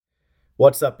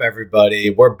What's up, everybody?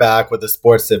 We're back with the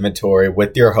Sports Inventory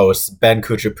with your hosts, Ben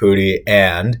Kuchipudi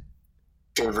and...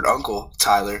 Favorite uncle,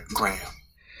 Tyler Graham.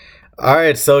 All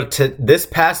right, so this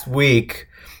past week,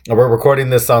 we're recording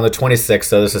this on the 26th,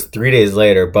 so this is 3 days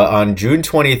later, but on June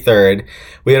 23rd,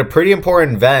 we had a pretty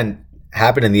important event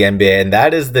happen in the NBA, and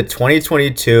that is the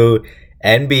 2022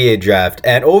 NBA Draft.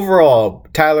 And overall,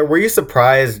 Tyler, were you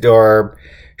surprised or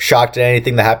shocked at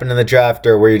anything that happened in the draft,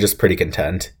 or were you just pretty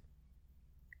content?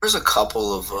 There's a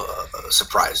couple of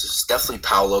surprises. Definitely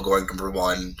Paolo going number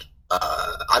one.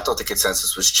 I thought the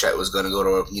consensus was Chet was going to go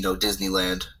to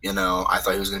Disneyland. I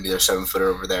thought he was going to be their 7-footer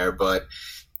over there, but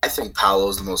I think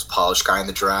Paolo's the most polished guy in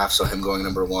the draft. So him going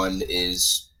number one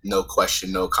is no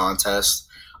question, no contest.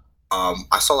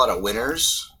 I saw a lot of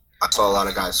winners. I saw a lot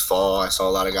of guys fall. I saw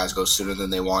a lot of guys go sooner than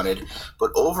they wanted.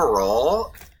 But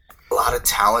overall, a lot of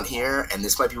talent here, and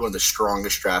this might be one of the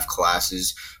strongest draft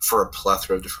classes for a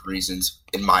plethora of different reasons,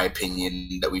 in my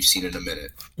opinion, that we've seen in a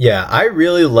minute. Yeah, I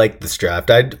really liked this draft.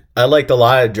 I liked a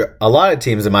lot of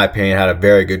teams, in my opinion, had a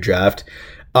very good draft.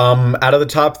 Out of the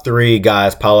top three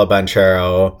guys, Paolo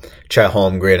Banchero, Chet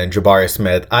Holmgren, and Jabari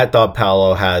Smith, I thought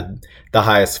Paolo had the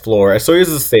highest floor, so he was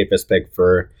the safest pick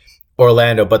for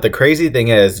Orlando. But the crazy thing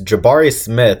is, Jabari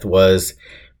Smith was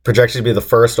projected to be the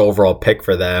first overall pick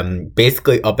for them,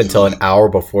 basically up until an hour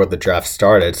before the draft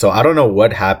started. So I don't know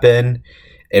what happened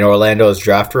in Orlando's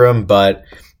draft room, but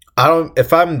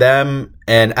if I'm them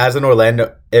and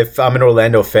if I'm an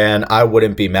Orlando fan, I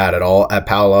wouldn't be mad at all at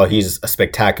Paolo. He's a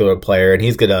spectacular player and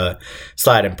he's going to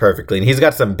slide in perfectly. And he's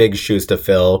got some big shoes to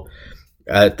fill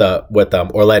with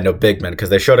Orlando big men,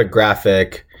 because they showed a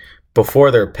graphic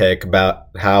before their pick about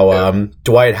how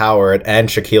Dwight Howard and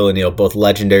Shaquille O'Neal, both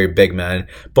legendary big men,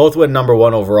 both went number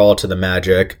one overall to the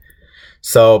Magic.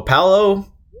 So Paolo,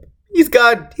 he's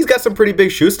got some pretty big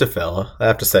shoes to fill, I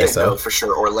have to say. No, for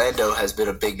sure. Orlando has been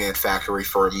a big man factory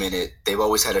for a minute. They've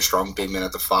always had a strong big man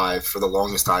at the 5 for the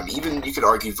longest time. Even you could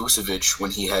argue Vucevic,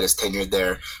 when he had his tenure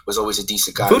there, was always a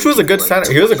decent guy. Vucevic was a good center.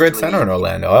 He was a great center in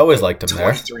Orlando. I always liked him there.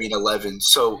 23 and 11.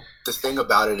 So the thing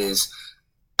about it is,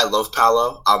 I love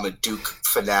Paolo. I'm a Duke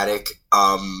fanatic.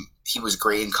 He was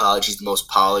great in college. He's the most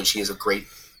polished. He has a great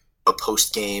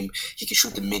post game. He can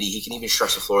shoot the midi. He can even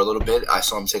stretch the floor a little bit. I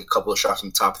saw him take a couple of shots from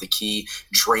the top of the key,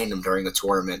 drain him during the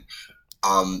tournament.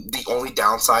 The only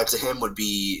downside to him would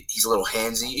be he's a little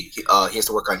handsy. He has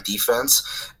to work on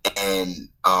defense, and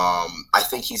I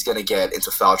think he's going to get into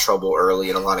foul trouble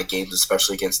early in a lot of games,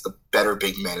 especially against the better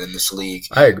big men in this league.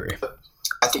 I agree.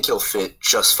 I think he'll fit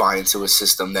just fine into a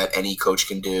system that any coach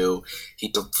can do.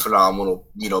 He's a phenomenal,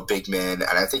 big man,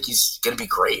 and I think he's going to be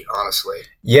great, honestly.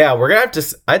 Yeah, we're gonna have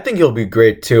to. I think he'll be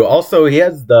great too. Also, he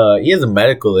has a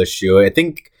medical issue. I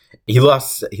think he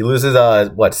loses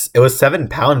it was 7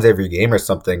 pounds every game or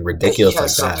something ridiculous like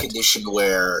that. He has some condition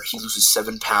where he loses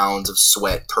 7 pounds of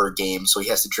sweat per game, so he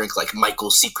has to drink like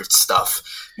Michael's Secret stuff.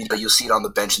 You'll see it on the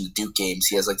bench in the Duke games.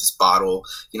 He has like this bottle,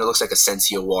 looks like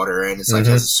Essentia water, and it's like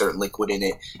has a certain liquid in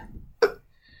it. But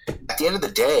at the end of the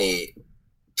day,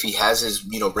 if he has his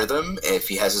rhythm, and if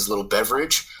he has his little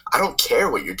beverage, I don't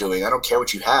care what you're doing. I don't care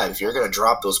what you have. If you're going to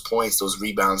drop those points, those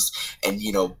rebounds, and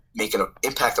make an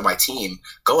impact on my team,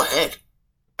 go ahead.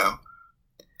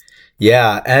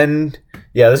 Yeah, and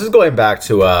this is going back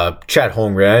to Chet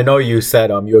Holmgren. I know you said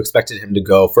you expected him to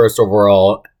go first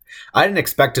overall. I didn't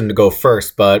expect him to go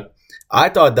first, but I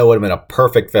thought that would have been a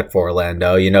perfect fit for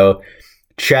Orlando.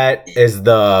 Chet is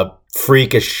the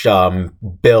freakish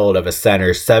build of a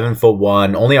center,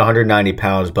 7'1", only 190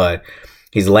 pounds, but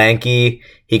he's lanky.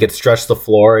 He could stretch the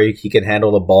floor. He can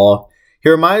handle the ball. He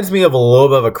reminds me of a little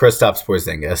bit of a Kristaps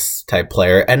Porzingis type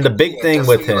player. And the big thing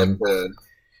with him,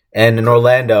 and in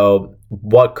Orlando,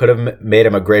 what could have made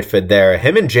him a great fit there,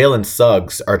 him and Jalen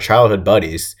Suggs are childhood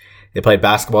buddies. They played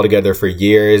basketball together for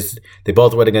years. They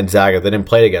both went to Gonzaga. They didn't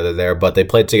play together there, but they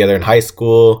played together in high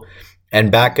school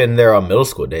and back in their middle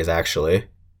school days, actually.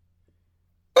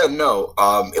 No,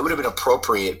 it would have been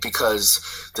appropriate, because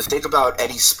the thing about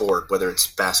any sport, whether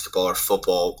it's basketball or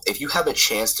football, if you have a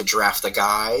chance to draft a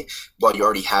guy while you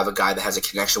already have a guy that has a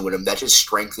connection with him, that just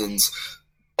strengthens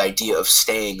the idea of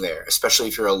staying there, especially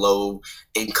if you're a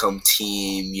low-income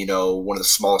team, one of the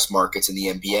smallest markets in the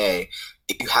NBA.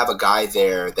 If you have a guy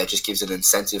there that just gives an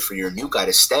incentive for your new guy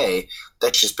to stay,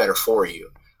 that's just better for you.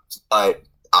 But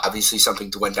obviously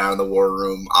something went down in the war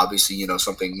room. Obviously,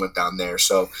 something went down there.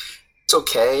 So it's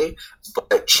okay.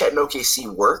 But Chet in OKC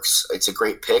works. It's a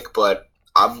great pick, but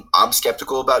I'm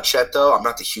skeptical about Chet, though. I'm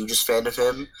not the hugest fan of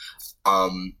him.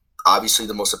 Obviously,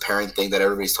 the most apparent thing that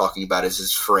everybody's talking about is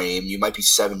his frame. You might be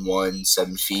 7'1",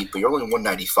 7 feet, but you're only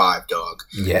 195, dog.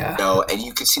 Yeah. And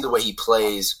you can see the way he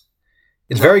plays.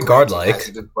 It's Now, very granted, has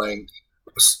he guard-like. been playing?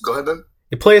 Go ahead, Ben.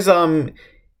 He plays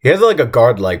he has like a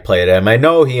guard-like play to him. I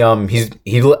know I think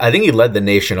he led the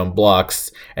nation on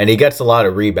blocks and he gets a lot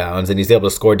of rebounds and he's able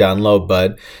to score down low,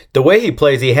 but the way he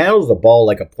plays, he handles the ball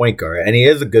like a point guard and he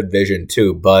has a good vision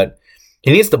too, but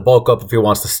he needs to bulk up if he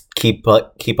wants to keep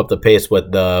up the pace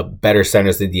with the better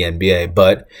centers in the NBA.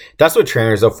 But that's what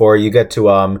trainers are for. You get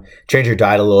to change your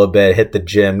diet a little bit, hit the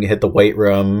gym, hit the weight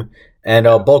room, and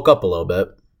bulk up a little bit.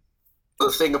 The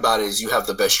thing about it is you have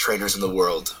the best trainers in the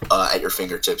world at your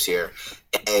fingertips here.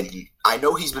 And I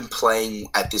know he's been playing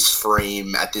at this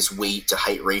frame, at this weight to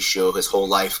height ratio his whole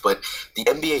life, but the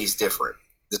NBA is different.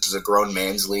 This is a grown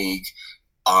man's league.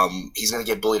 He's going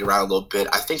to get bullied around a little bit.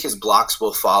 I think his blocks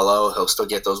will follow. He'll still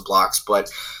get those blocks,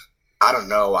 but I don't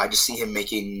know. I just see him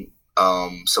making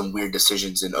some weird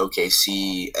decisions in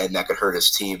OKC, and that could hurt his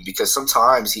team because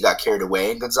sometimes he got carried away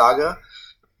in Gonzaga.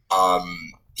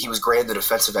 He was great in the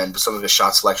defensive end, but some of his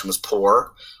shot selection was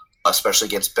poor, especially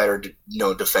against better,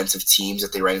 defensive teams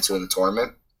that they ran into in the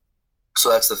tournament. So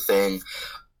that's the thing.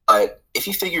 But if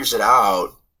he figures it out,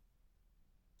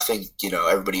 I think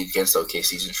everybody against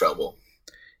OKC is in trouble.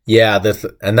 Yeah,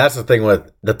 and that's the thing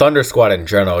with the Thunder squad in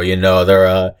general. They're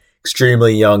a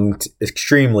extremely young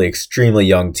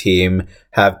team.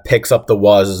 Have picks up the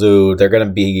wazoo. They're going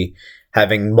to be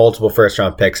having multiple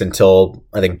first-round picks until,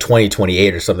 I think,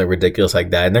 2028 or something ridiculous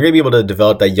like that. And they're going to be able to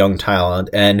develop that young talent.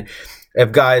 And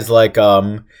if guys like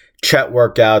Chet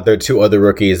work out, their two other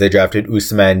rookies, they drafted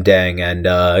Ousmane Deng and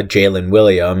Jalen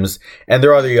Williams. And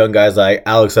there are other young guys like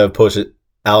Alec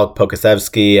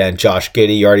Pokasevsky and Josh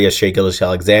Giddey. You already have Shai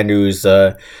Gilgeous-Alexander, who's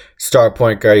a star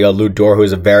point guard. You got Lou Dort,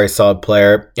 who's a very solid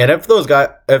player. And if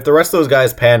the rest of those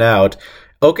guys pan out,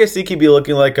 OKC could be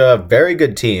looking like a very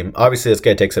good team. Obviously, it's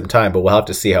going to take some time, but we'll have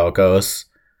to see how it goes.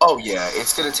 Oh, yeah,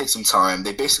 it's going to take some time.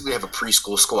 They basically have a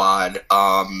preschool squad.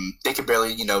 They can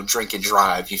barely, drink and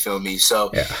drive, you feel me?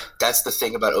 So Yeah. That's the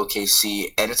thing about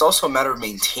OKC. And it's also a matter of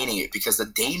maintaining it because the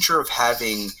danger of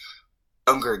having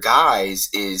younger guys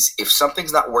is if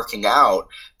something's not working out,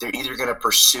 they're either going to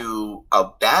pursue a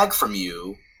bag from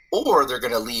you or they're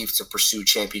going to leave to pursue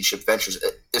championship ventures,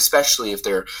 especially if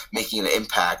they're making an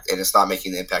impact and it's not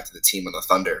making the impact of the team on the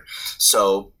Thunder.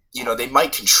 So, they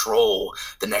might control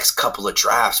the next couple of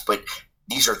drafts, but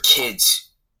these are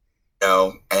kids,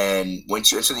 and once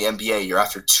you enter the NBA, you're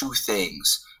after two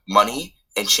things, money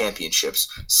and championships.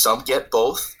 Some get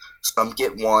both, some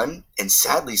get one, and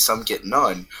sadly, some get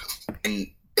none. And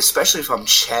especially if I'm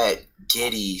Chet,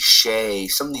 Giddey, Shea,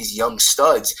 some of these young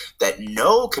studs that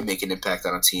can make an impact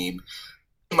on a team,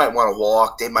 they might want to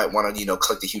walk. They might want to,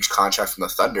 collect a huge contract from the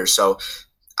Thunder. So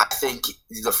I think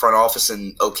the front office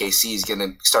in OKC is going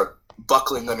to start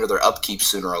buckling under their upkeep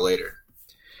sooner or later.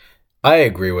 I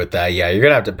agree with that. Yeah, you're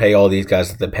going to have to pay all these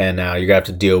guys at the pan now. You're going to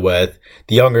have to deal with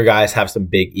the younger guys have some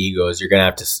big egos. You're going to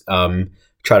have to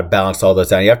try to balance all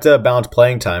this out. You have to balance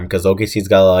playing time because OKC's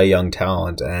got a lot of young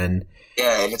talent. And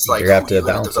it's like, you have who to you going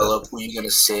to balance develop, who you going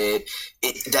to sit.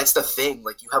 That's the thing.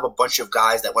 Like, you have a bunch of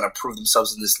guys that want to prove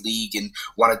themselves in this league and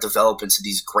want to develop into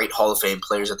these great Hall of Fame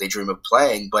players that they dream of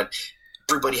playing, but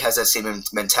everybody has that same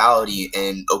mentality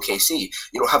in OKC.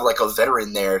 You don't have like a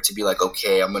veteran there to be like,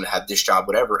 okay, I'm going to have this job,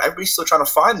 whatever. Everybody's still trying to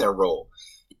find their role.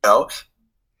 I'm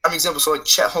an example. So like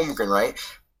Chet Holmgren, right?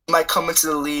 He might come into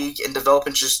the league and develop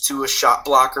into just a shot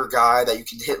blocker guy that you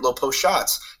can hit low post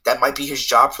shots. That might be his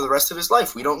job for the rest of his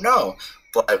life. We don't know.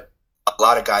 But a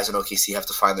lot of guys in OKC have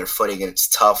to find their footing, and it's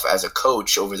tough as a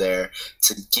coach over there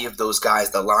to give those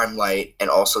guys the limelight and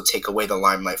also take away the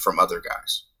limelight from other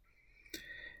guys.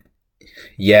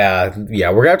 Yeah,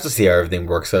 we're going to have to see how everything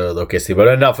works out with OKC. But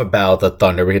enough about the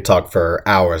Thunder. We could talk for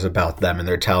hours about them and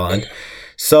their talent.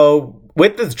 So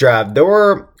with this draft, there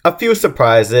were a few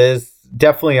surprises.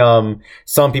 Definitely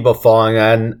some people falling,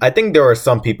 and I think there were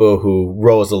some people who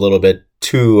rose a little bit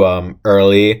too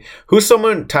early.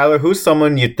 Tyler, who's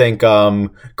someone you think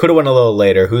could have went a little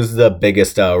later? Who's the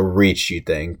biggest reach you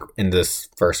think in this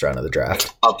first round of the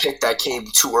draft? A pick that came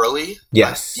too early?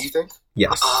 Yes. Do you think?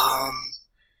 Yes.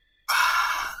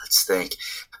 Let's think.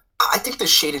 I think the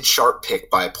Shaedon Sharpe pick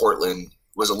by Portland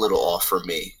was a little off for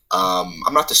me.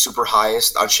 I'm not the super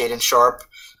highest on Shaedon Sharpe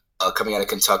coming out of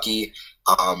Kentucky.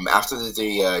 After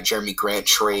the Jeremy Grant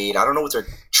trade, I don't know what they're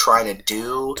trying to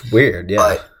do. It's weird, yeah.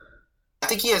 But I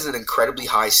think he has an incredibly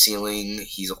high ceiling.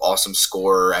 He's an awesome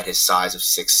scorer at his size of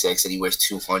 6'6", and he weighs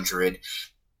 200.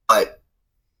 But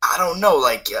I don't know.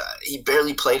 Like, he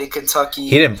barely played in Kentucky.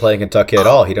 He didn't play in Kentucky at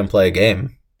all. He didn't play a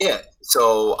game. Yeah.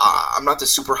 So I'm not the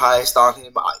super highest on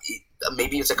him.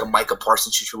 Maybe it's like a Micah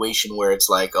Parsons situation where it's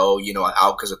like,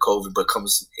 out because of COVID, but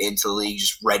comes into the league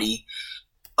just ready.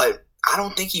 But I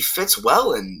don't think he fits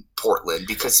well in Portland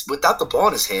because without the ball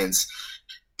in his hands,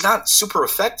 not super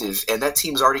effective. And that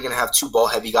team's already going to have two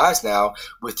ball-heavy guys now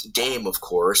with Dame, of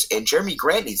course, and Jeremy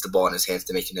Grant needs the ball in his hands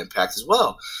to make an impact as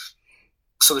well.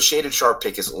 So the Shaedon Sharpe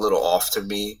pick is a little off to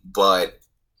me, but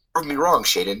prove me wrong,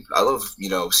 Shaedon. I love,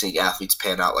 seeing athletes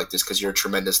pan out like this because you're a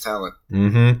tremendous talent.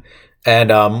 Mm-hmm. And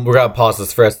we're gonna pause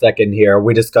this for a second here.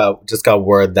 We just got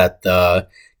word that the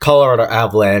Colorado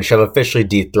Avalanche have officially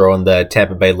dethroned the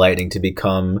Tampa Bay Lightning to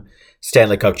become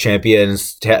Stanley Cup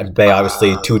champions. Tampa Bay,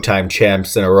 obviously, 2-time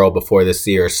champs in a row before this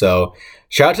year. So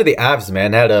shout out to the Avs,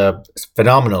 man. Had a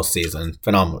phenomenal season,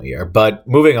 phenomenal year. But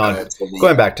moving on,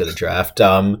 going back to the draft.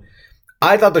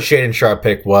 I thought the Shaedon Sharpe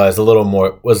pick was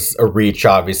a reach,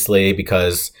 obviously,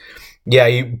 because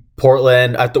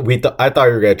Portland. I thought we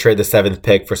were gonna trade the 7th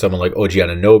pick for someone like OG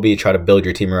Anunoby, try to build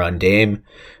your team around Dame.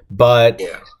 But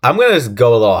I'm gonna just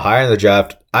go a little higher in the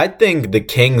draft. I think the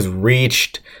Kings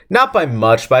reached, not by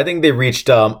much, but I think they reached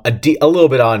a little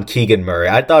bit on Keegan Murray.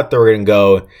 I thought they were gonna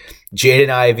go Jaden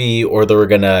Ivey or they were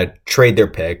gonna trade their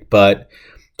pick, but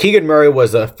Keegan Murray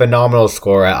was a phenomenal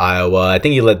scorer at Iowa. I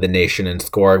think he led the nation in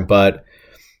scoring, but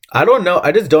I don't know.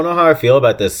 I just don't know how I feel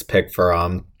about this pick for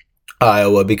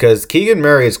Iowa because Keegan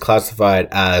Murray is classified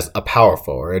as a power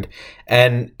forward.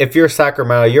 And if you're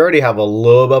Sacramento, you already have a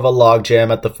little bit of a logjam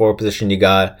at the forward position. You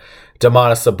got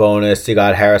Domantas Sabonis, you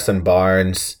got Harrison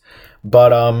Barnes.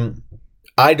 But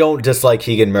I don't dislike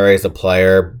Keegan Murray as a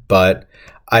player, but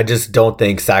I just don't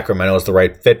think Sacramento is the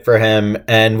right fit for him.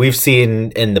 And we've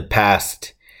seen in the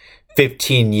past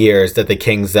 15 years that the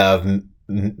Kings have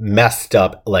messed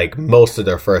up like most of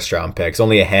their first round picks.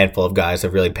 Only a handful of guys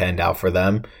have really panned out for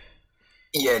them.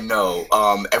 Yeah, no.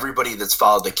 Everybody that's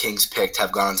followed the Kings pick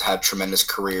have gone on to have tremendous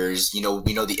careers. We know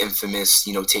the infamous,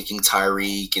 taking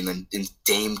Tyreek, and then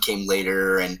Dame came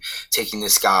later, and taking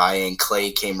this guy, and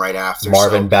Clay came right after.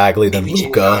 Marvin Bagley, then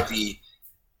Luka. Maybe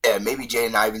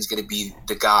Jaden Ivey's going to be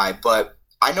the guy, but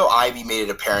I know Ivey made it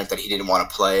apparent that he didn't want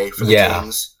to play for the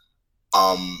Kings.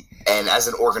 And as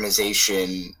an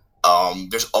organization,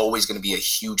 there's always going to be a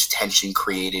huge tension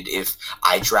created if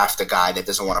I draft a guy that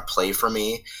doesn't want to play for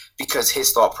me, because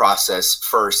his thought process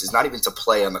first is not even to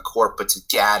play on the court, but to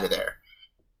get out of there.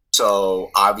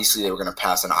 So obviously they were going to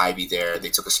pass on Ivy there. They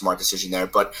took a smart decision there,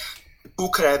 but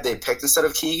who could have they picked instead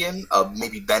of Keegan?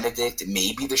 Maybe Benedict,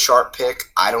 maybe the Sharpe pick.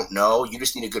 I don't know. You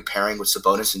just need a good pairing with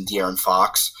Sabonis and De'Aaron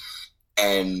Fox.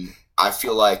 And I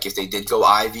feel like if they did go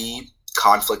Ivy,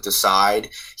 conflict aside,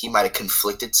 he might have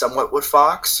conflicted somewhat with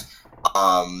Fox.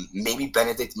 Maybe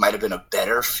Benedict might have been a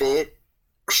better fit,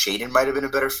 or Shaedon might have been a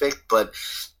better fit, but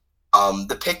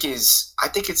the pick is, I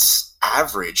think it's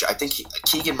average. I think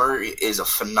Keegan Murray is a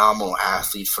phenomenal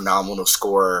athlete, phenomenal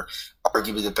scorer,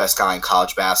 arguably the best guy in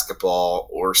college basketball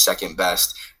or second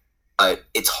best. But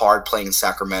it's hard playing in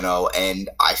Sacramento, and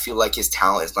I feel like his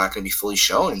talent is not going to be fully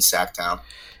shown in Sacktown.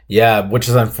 Yeah, which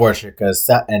is unfortunate because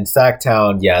in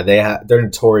Sacktown, they're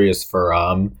notorious for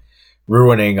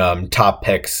ruining top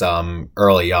picks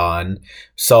early on.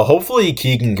 So hopefully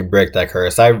Keegan can break that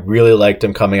curse. I really liked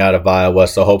him coming out of Iowa,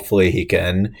 so hopefully he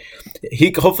can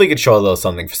show a little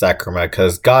something for Sacramento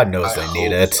because God knows they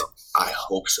need it. I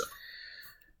hope so.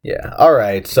 Yeah. All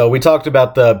right. So we talked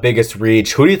about the biggest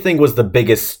reach. Who do you think was the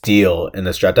biggest steal in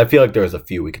this draft? I feel like there was a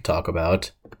few we could talk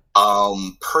about.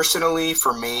 Personally,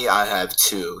 for me, I have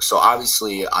two. So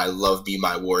obviously, I love Be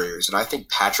My Warriors, and I think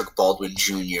Patrick Baldwin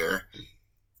Jr.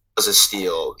 was a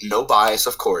steal. No bias,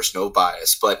 of course, no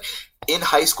bias. But in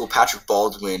high school, Patrick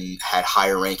Baldwin had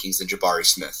higher rankings than Jabari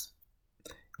Smith.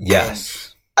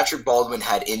 Yes. And Patrick Baldwin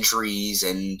had injuries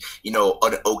and,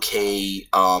 an okay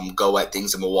go at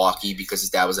things in Milwaukee because his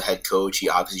dad was a head coach. He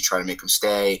obviously tried to make him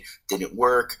stay. Didn't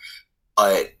work.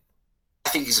 But I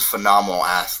think he's a phenomenal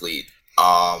athlete.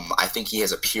 I think he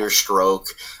has a pure stroke,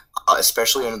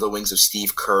 especially under the wings of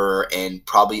Steve Kerr, and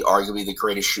probably arguably the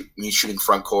greatest shooting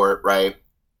front court, right?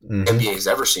 Mm-hmm. NBA has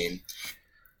ever seen.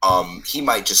 He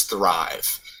might just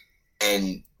thrive.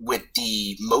 And with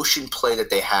the motion play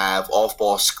that they have,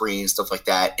 off-ball screens, stuff like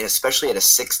that, and especially at a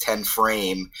 6'10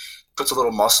 frame, puts a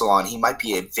little muscle on, he might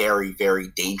be a very, very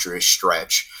dangerous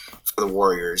stretch for the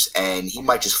Warriors, and he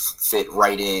might just fit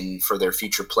right in for their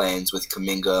future plans with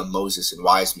Kuminga, Moses, and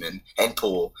Wiseman, and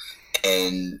Poole.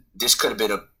 And this could have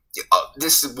been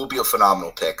this will be a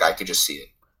phenomenal pick. I could just see it.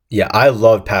 Yeah, I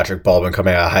loved Patrick Baldwin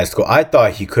coming out of high school. I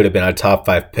thought he could have been a top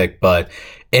 5 pick, but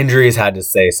injuries had to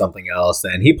say something else.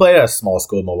 And he played at a small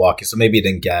school in Milwaukee, so maybe he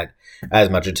didn't get as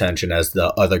much attention as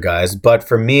the other guys. But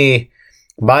for me,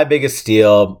 my biggest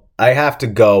steal, I have to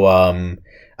go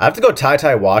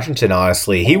Ty Washington,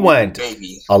 honestly. He went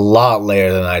a lot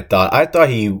later than I thought. I thought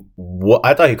he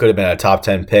could have been a top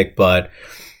 10 pick, but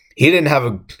he didn't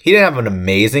have an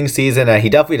amazing season. And he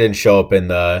definitely didn't show up in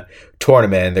the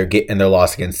tournament in their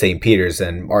loss against St. Peter's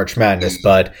in March Madness.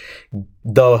 But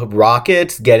the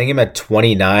Rockets getting him at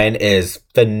 29 is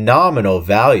phenomenal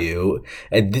value.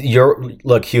 And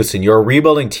look, Houston, you're a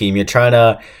rebuilding team. You're trying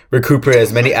to recuperate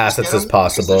as many assets as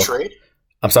possible. Trade?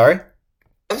 I'm sorry?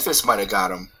 Memphis might have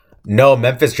got him. No,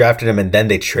 Memphis drafted him and then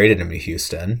they traded him to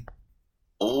Houston.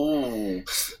 Ooh.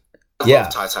 I Yeah.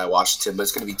 love Ty Washington, but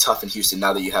it's going to be tough in Houston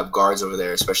now that you have guards over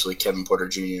there, especially Kevin Porter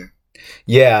Jr.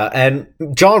 Yeah, and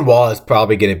John Wall is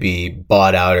probably going to be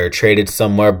bought out or traded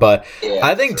somewhere, but Yeah,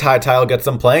 I think sure. Ty will get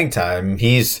some playing time.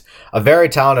 He's a very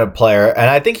talented player,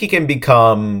 and I think he can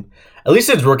become, at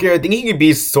least his rookie year, I think he could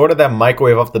be sort of that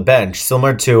microwave off the bench,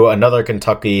 similar to another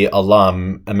Kentucky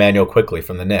alum, Emmanuel Quickley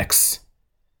from the Knicks.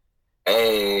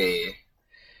 Hey.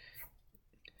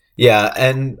 Yeah,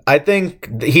 and I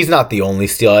think he's not the only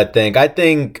steal, I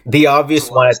think the obvious There's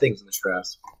a lot one, I of think, steals in this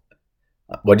draft.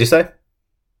 what'd you say?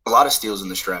 A lot of steals in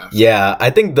this draft. Yeah,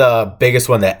 I think the biggest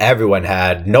one that everyone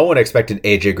had, no one expected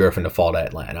AJ Griffin to fall to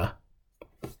Atlanta.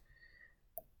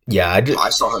 Yeah, I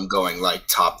saw him going like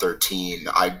top 13.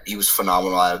 He was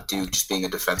phenomenal out of Duke, just being a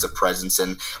defensive presence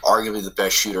and arguably the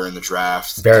best shooter in the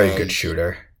draft. very good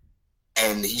shooter.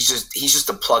 And he's just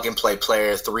a plug and play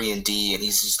player, 3-and-D, and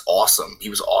he's just awesome. He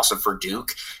was awesome for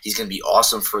Duke. He's going to be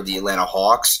awesome for the Atlanta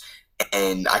Hawks.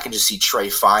 And I can just see Trey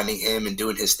finding him and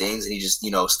doing his things, and he just,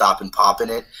 stopping, popping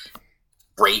it.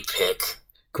 Great pick.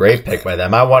 Great pick by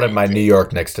them. I wanted my New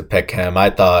York Knicks to pick him. I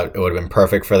thought it would have been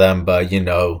perfect for them, but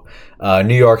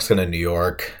New York's going to New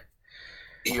York.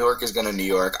 New York is going to New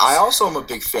York. I also am a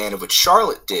big fan of what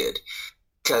Charlotte did,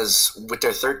 because with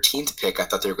their 13th pick, I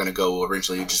thought they were going to go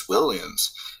originally just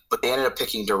Williams, but they ended up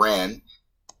picking Durant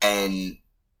and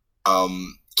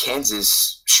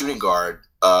Kansas shooting guard,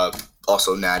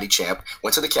 also Natty champ,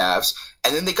 went to the Cavs,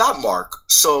 and then they got Mark.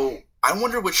 So I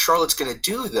wonder what Charlotte's going to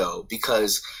do, though,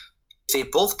 because if they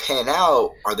both pan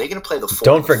out, are they going to play the 4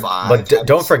 Don't and 5?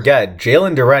 don't forget,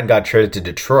 Jalen Durant got traded to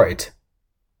Detroit.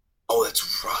 Oh,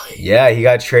 that's right. Yeah, he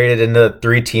got traded in the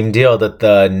 3-team deal that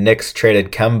the Knicks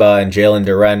traded Kemba and Jalen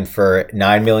Durant for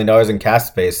 $9 million in cap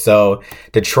space. So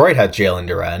Detroit had Jalen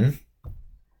Durant.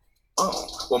 Oh,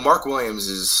 well, Mark Williams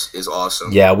is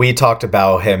awesome. Yeah, we talked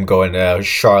about him going to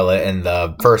Charlotte in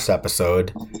the first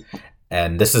episode,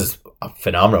 and this is a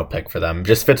phenomenal pick for them.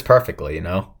 Just fits perfectly,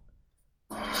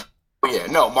 But yeah,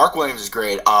 no, Mark Williams is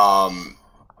great.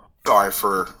 Sorry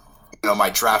for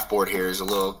my draft board here is a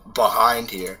little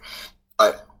behind here,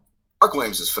 but Mark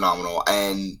Williams is phenomenal,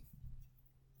 and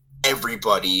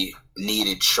everybody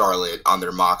needed Charlotte on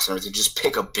their mocks and everything. Just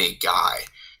pick a big guy.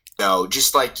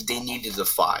 Just like they needed the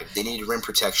 5. They needed rim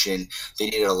protection. They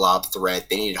needed a lob threat.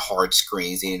 They needed hard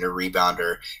screens. They needed a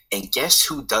rebounder. And guess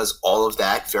who does all of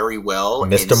that very well?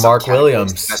 Mr. Mark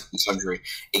Williams.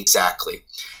 Exactly.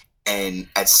 And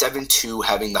at 7'2",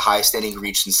 having the highest standing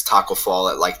reach since Taco Fall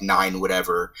at like 9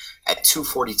 whatever, at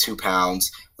 242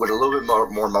 pounds, with a little bit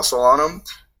more muscle on him,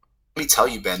 let me tell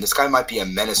you, Ben, this guy might be a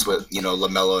menace with,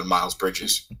 LaMelo and Miles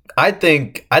Bridges. I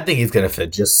think he's gonna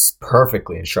fit just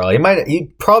perfectly in Charlotte.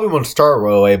 He probably won't start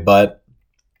right away, but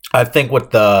I think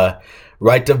with the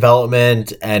right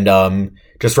development and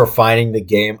just refining the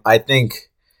game, I think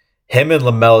him and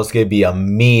LaMelo is gonna be a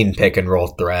mean pick and roll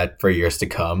threat for years to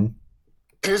come.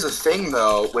 Here's the thing,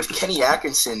 though, with Kenny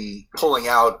Atkinson pulling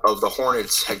out of the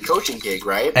Hornets head coaching gig,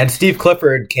 right? And Steve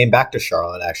Clifford came back to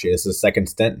Charlotte, actually. This is his second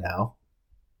stint now.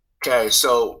 Okay,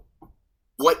 so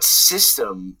what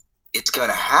system is going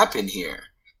to happen here?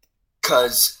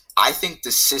 Because I think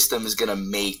the system is going to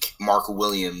make Mark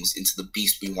Williams into the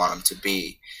beast we want him to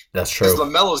be. That's true. Because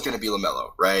LaMelo is going to be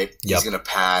LaMelo, right? Yep. He's going to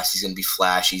pass. He's going to be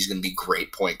flashy. He's going to be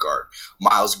great point guard.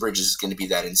 Miles Bridges is going to be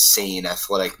that insane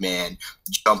athletic man,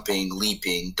 jumping,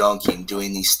 leaping, dunking,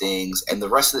 doing these things, and the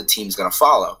rest of the team is going to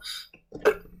follow.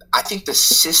 But I think the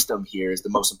system here is the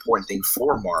most important thing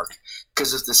for Mark,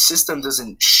 because if the system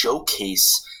doesn't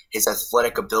showcase his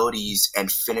athletic abilities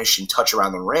and finish and touch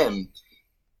around the rim,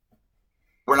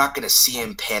 we're not going to see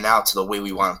him pan out to the way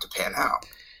we want him to pan out.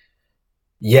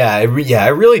 Yeah, it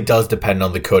really does depend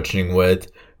on the coaching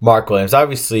with Mark Williams.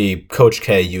 Obviously, Coach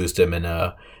K used him in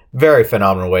a very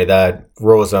phenomenal way that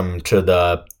rose him to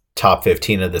the top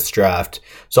 15 of this draft.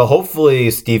 So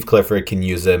hopefully Steve Clifford can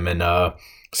use him in a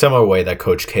similar way that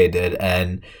Coach K did.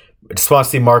 And I just want to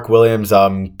see Mark Williams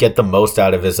get the most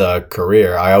out of his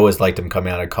career. I always liked him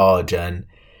coming out of college, and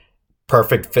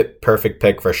perfect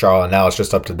pick for Charlotte. Now it's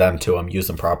just up to them to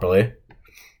use him properly.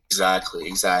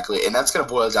 Exactly. And that's going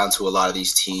to boil down to a lot of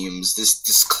these teams.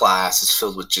 This class is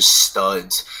filled with just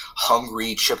studs,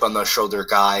 hungry, chip on their shoulder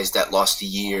guys that lost the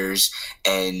years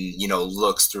and,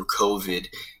 looks through COVID.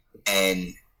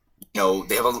 and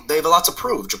they have a lot to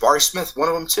prove. Jabari Smith, one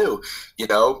of them too.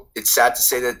 It's sad to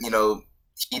say that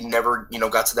he never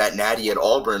got to that natty at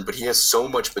Auburn, but he has so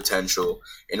much potential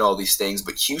in all these things.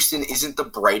 But Houston isn't the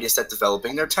brightest at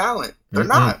developing their talent. They're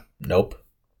not. Nope.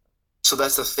 So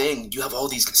that's the thing. You have all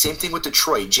these. Same thing with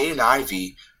Detroit. Jaden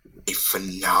Ivey, a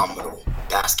phenomenal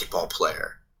basketball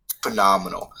player.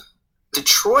 Phenomenal.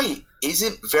 Detroit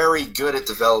isn't very good at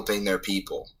developing their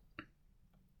people.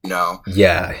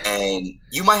 Yeah. And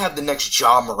you might have the next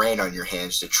Ja Morant on your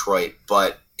hands, Detroit,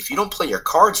 but if you don't play your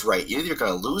cards right, you're either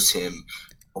going to lose him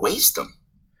or waste him.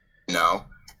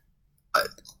 But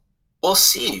we'll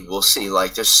see. We'll see.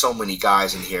 Like, there's so many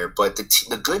guys in here, but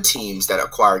the good teams that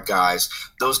acquired guys,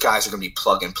 those guys are going to be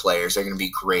plug-in players. They're going to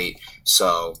be great.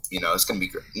 So, it's going to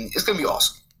be great. It's going to be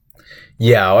awesome.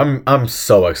 Yeah, I'm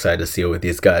so excited to see what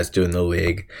these guys do in the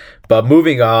league. But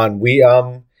moving on,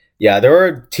 there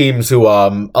were teams who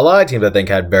a lot of teams I think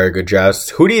had very good drafts.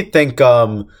 Who do you think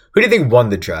won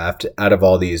the draft out of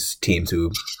all these teams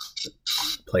who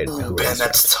played? Man,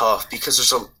 that's tough because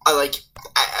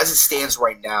as it stands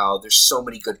right now, there's so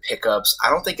many good pickups. I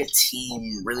don't think a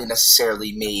team really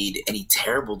necessarily made any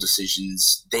terrible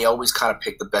decisions. They always kind of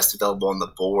pick the best available on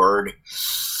the board.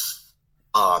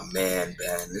 Oh man,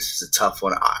 Ben, this is a tough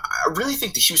one. I really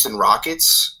think the Houston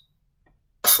Rockets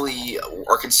definitely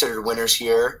are considered winners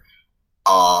here.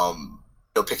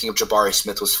 Picking up Jabari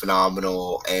Smith was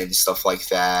phenomenal and stuff like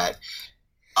that.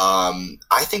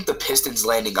 I think the Pistons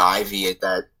landing Ivy at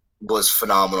that was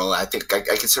phenomenal. I think I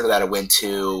consider that a win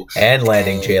too. And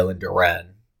landing Jalen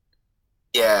Brunson.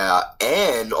 Yeah,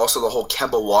 and also the whole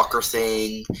Kemba Walker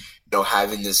thing.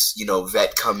 Having this,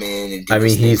 vet come in and do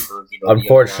he's for,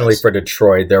 unfortunately for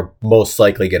Detroit, they're most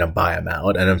likely going to buy him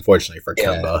out, and unfortunately for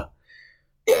Kemba.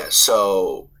 Yeah,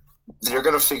 so they're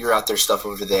going to figure out their stuff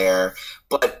over there,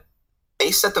 but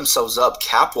they set themselves up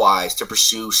cap-wise to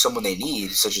pursue someone they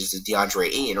need, such as the DeAndre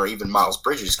Ayton or even Miles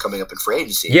Bridges coming up in free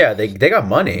agency. Yeah, they got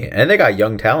money, and they got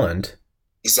young talent.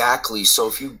 Exactly. So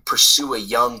if you pursue a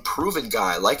young, proven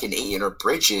guy like an Ayton or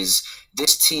Bridges,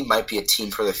 this team might be a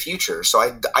team for the future. So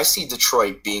I see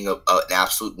Detroit being an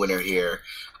absolute winner here.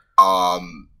 But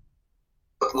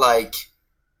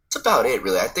that's about it,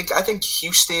 really. I think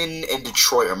Houston and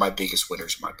Detroit are my biggest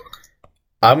winners in my book.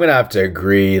 I'm gonna have to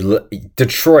agree.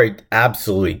 Detroit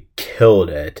absolutely killed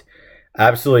it.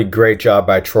 Absolutely great job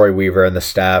by Troy Weaver and the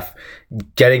staff.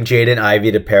 Getting Jaden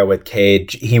Ivey to pair with Cade.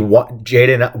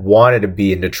 Jaden wanted to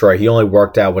be in Detroit. He only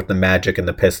worked out with the Magic and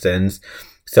the Pistons.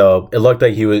 So it looked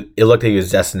like he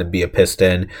was destined to be a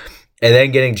Piston. And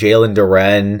then getting Jalen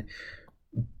Duren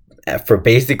for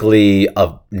basically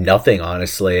nothing,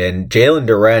 honestly. And Jalen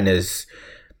Duren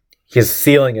his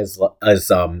ceiling is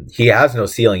he has no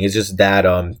ceiling. He's just that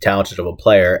talented of a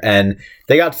player. And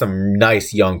they got some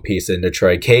nice young pieces in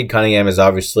Detroit. Cade Cunningham is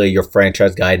obviously your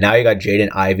franchise guy. Now you got Jaden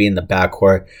Ivey in the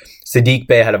backcourt. Sadiq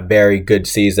Bey had a very good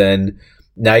season.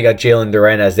 Now you got Jalen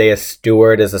Duren. Isaiah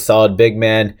Stewart is a solid big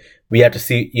man. You have to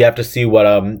see what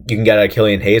you can get out of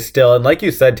Killian Hayes still. And like you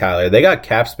said, Tyler, they got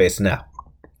cap space now.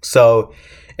 So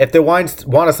if they want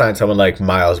to sign someone like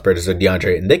Miles Bridges or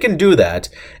DeAndre Ayton, they can do that.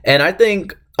 And I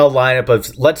think a lineup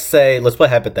of, let's play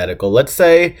hypothetical. Let's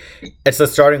say it's a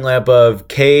starting lineup of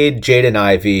Cade, Jaden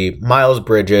Ivey, Miles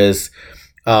Bridges,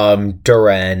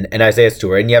 Duren, and Isaiah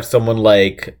Stewart. And you have someone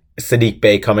like Sadiq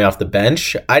Bey coming off the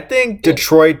bench. I think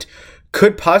Detroit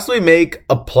could possibly make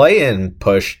a play-in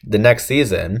push the next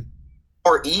season.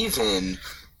 Or even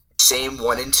same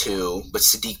 1 and 2, but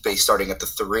Sadiq Bey starting at the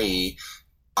 3.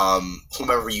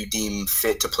 Whomever you deem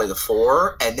fit to play the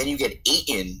 4, and then you get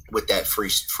Ayton with that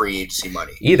free agency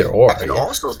money. Either or. That could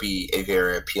also be a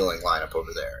very appealing lineup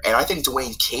over there. And I think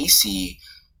Dwayne Casey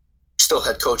still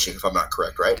head coaching, if I'm not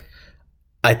correct, right?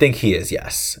 I think he is,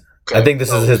 yes. Okay. I think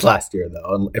this is his last year,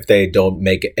 though. If they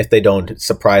don't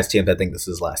surprise teams, I think this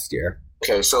is last year.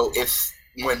 Okay, so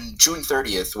when June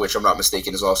 30th, which I'm not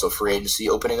mistaken is also free agency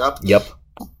opening up. Yep.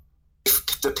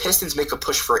 If the Pistons make a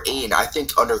push for Ayton, I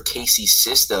think under Casey's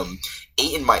system,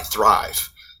 Ayton might thrive.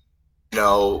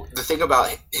 The thing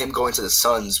about him going to the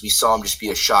Suns, we saw him just be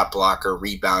a shot blocker,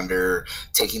 rebounder,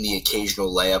 taking the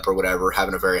occasional layup or whatever,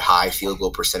 having a very high field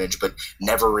goal percentage, but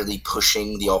never really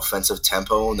pushing the offensive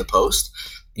tempo in the post.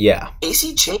 Yeah.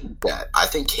 Casey changed that. I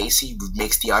think Casey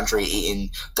makes DeAndre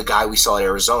Ayton the guy we saw at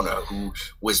Arizona, who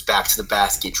was back to the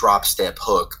basket, drop step,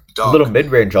 hook, dunk. A little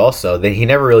mid-range also. He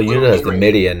never really utilized the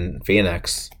midi in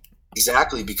Phoenix.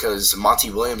 Exactly, because Monty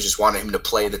Williams just wanted him to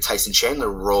play the Tyson Chandler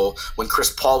role when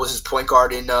Chris Paul was his point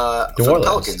guard for the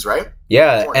Pelicans, right?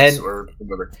 Yeah,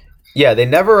 they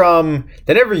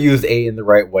never used Ayton the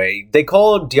right way. They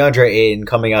called DeAndre Ayton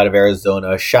coming out of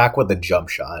Arizona Shaq with a jump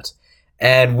shot.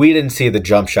 And we didn't see the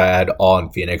jump shot at all in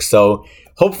Phoenix. So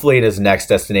hopefully in his next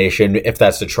destination, if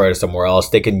that's Detroit or somewhere else,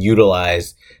 they can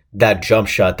utilize that jump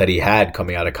shot that he had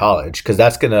coming out of college, because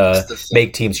that's going to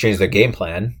make teams change their game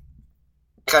plan.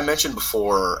 Like I mentioned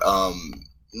before,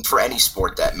 for any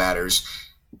sport that matters,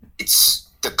 it's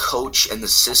the coach and the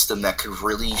system that could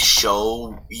really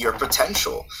show your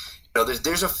potential.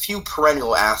 There's a few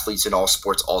perennial athletes in all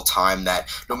sports all time that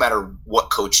no matter what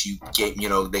coach you get,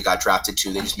 they got drafted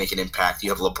to, they just make an impact. You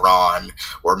have LeBron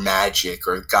or Magic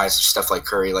or guys, stuff like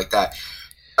Curry, like that.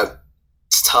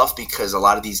 It's tough because a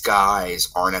lot of these guys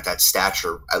aren't at that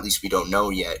stature. At least we don't know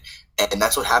yet. And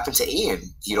that's what happened to Ian.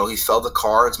 He fell the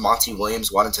cards. Monty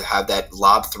Williams wanted to have that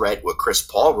lob threat with Chris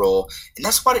Paul role. And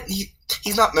that's what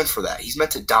he's not meant for that. He's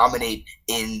meant to dominate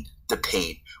in the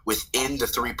paint, within the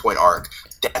three-point arc.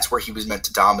 That's where he was meant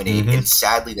to dominate. And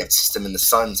sadly, that system in the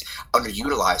Suns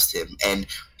underutilized him. And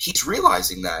he's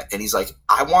realizing that. And he's like,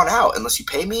 I want out. Unless you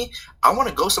pay me, I want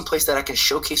to go someplace that I can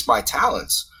showcase my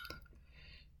talents.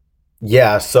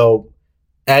 Yeah,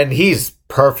 and he's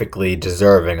perfectly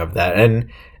deserving of that.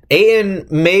 And Ayton,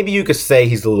 maybe you could say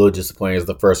he's a little disappointing as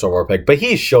the first overall pick, but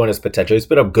he's shown his potential. He's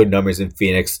put up good numbers in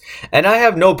Phoenix, and I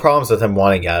have no problems with him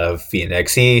wanting out of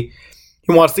Phoenix. He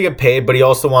wants to get paid, but he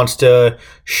also wants to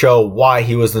show why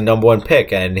he was the number one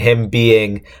pick, and him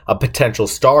being a potential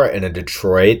star in a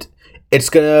Detroit,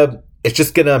 it's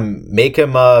just gonna make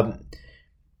him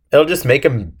it'll just make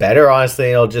him better, honestly.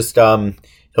 It'll just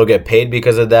he'll get paid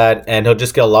because of that, and he'll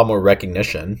just get a lot more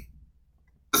recognition.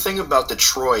 The thing about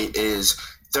Detroit is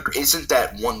there isn't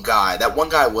that one guy. That one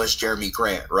guy was Jeremy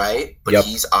Grant, right? But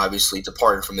he's obviously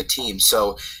departed from the team.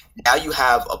 So now you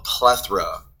have a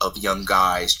plethora of young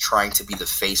guys trying to be the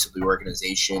face of the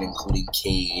organization, including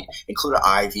Cade, including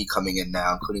Ivy coming in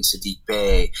now, including Sadiq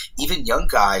Bey, even young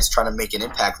guys trying to make an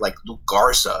impact like Luke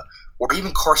Garza or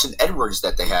even Carson Edwards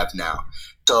that they have now.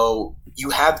 So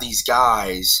you have these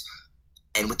guys,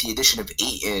 and with the addition of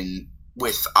Ayton,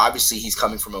 with obviously he's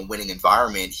coming from a winning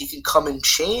environment, he can come and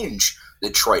change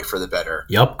Detroit for the better.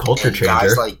 Yep, culture changer.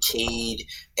 Guys like Cade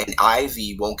and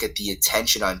Ivy won't get the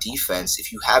attention on defense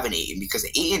if you have an Ayton, because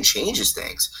Ayton changes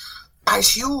things.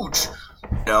 Guy's huge,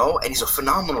 and he's a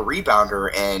phenomenal rebounder,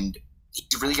 and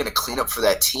he's really going to clean up for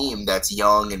that team that's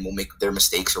young and will make their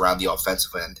mistakes around the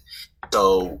offensive end.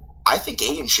 So I think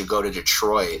Ayton should go to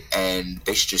Detroit, and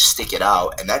they should just stick it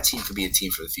out, and that team could be a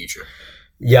team for the future.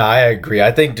 Yeah, I agree.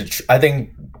 I think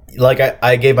like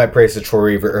I gave my praise to Troy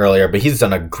Weaver earlier, but he's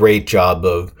done a great job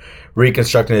of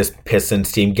reconstructing his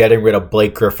Pistons team, getting rid of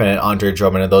Blake Griffin and Andre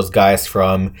Drummond and those guys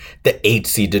from the 8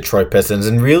 seed Detroit Pistons,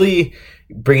 and really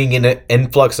bringing in an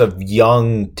influx of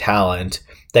young talent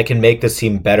that can make this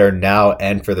team better now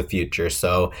and for the future.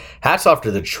 So hats off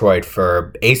to Detroit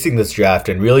for acing this draft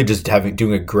and really just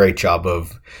doing a great job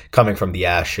of coming from the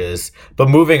ashes. But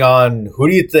moving on, who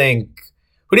do you think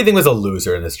was a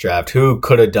loser in this draft? Who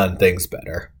could have done things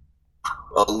better?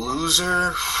 A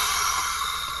loser?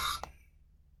 I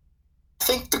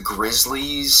think the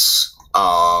Grizzlies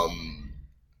aren't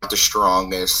the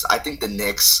strongest. I think the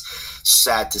Knicks,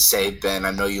 sad to say, Ben,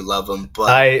 I know you love them, but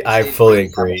I fully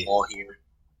agree.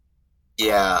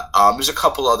 Yeah, there's a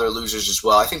couple other losers as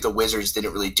well. I think the Wizards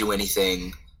didn't really do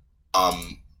anything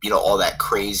all that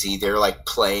crazy. They're like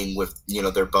playing with,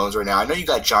 their bones right now. I know you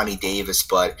got Johnny Davis,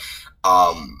 but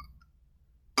I'm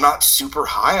not super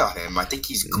high on him. I think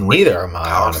he's great. Neither am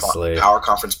I, honestly. Power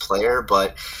conference player,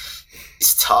 but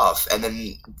it's tough. And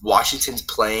then Washington's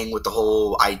playing with the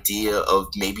whole idea of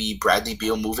maybe Bradley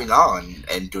Beal moving on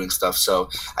and doing stuff.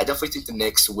 So I definitely think the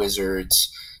Knicks,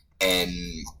 Wizards, and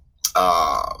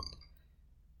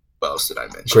what else did I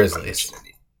mention?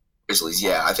 Grizzlies,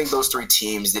 yeah. I think those three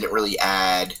teams didn't really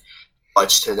add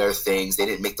much to their things. They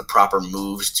didn't make the proper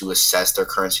moves to assess their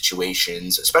current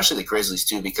situations, especially the Grizzlies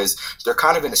too, because they're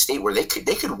kind of in a state where they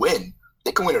could win.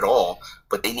 They can win it all,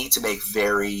 but they need to make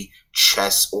very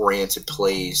chess-oriented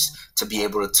plays to be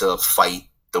able to fight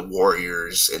the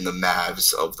Warriors and the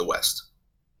Mavs of the West.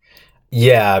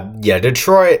 Yeah,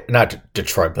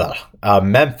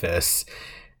 Memphis.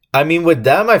 I mean, with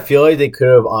them, I feel like they could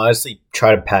have honestly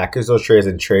tried to package those trades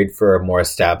and trade for a more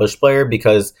established player,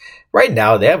 because right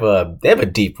now they have a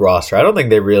deep roster. I don't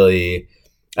really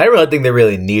think they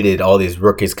really needed all these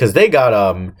rookies, because they got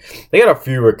a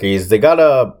few rookies. They got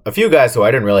a few guys who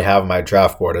I didn't really have on my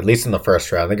draft board, at least in the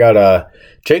first round. They got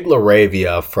Jake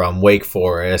LaRavia from Wake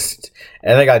Forest,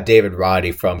 and they got David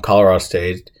Roddy from Colorado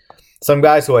State. Some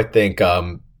guys who I think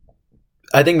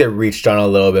they reached on a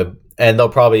little bit. And they'll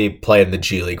probably play in the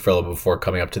G League for a little bit before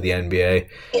coming up to the NBA.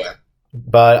 Yeah.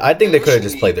 But I think they could have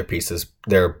just played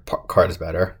their cards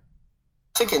better.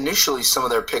 I think initially some of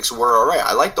their picks were all right.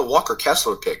 I like the Walker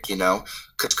Kessler pick,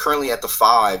 because currently at the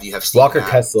 5 you have Steven Walker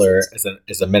Adams. Kessler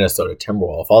is a Minnesota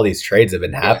Timberwolf. All these trades have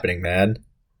been Yeah. happening, man.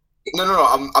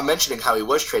 No. I'm mentioning how he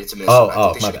was traded to Minnesota. I think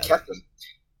Oh, they my should have bad. kept him.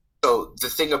 So the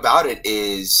thing about it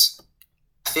is,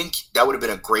 I think that would have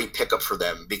been a great pickup for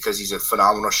them because he's a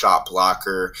phenomenal shot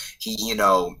blocker.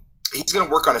 He's going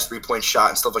to work on his 3-point shot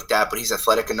and stuff like that, but he's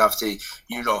athletic enough to,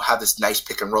 have this nice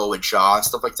pick and roll with Ja and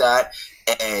stuff like that.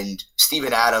 And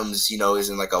Steven Adams, is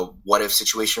in like a what if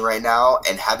situation right now,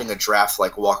 and having a draft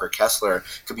like Walker Kessler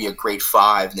could be a great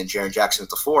 5, and then Jaren Jackson at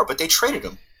the 4. But they traded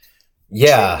him.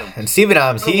 Yeah, and Steven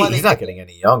Adams, I don't know why he's they not did getting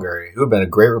any younger. He would have been a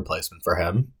great replacement for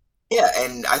him. Yeah,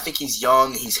 and I think he's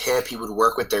young, he's hip, he would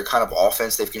work with their kind of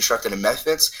offense they've constructed in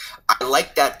Memphis. I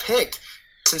like that pick.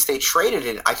 Since they traded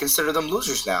it, I consider them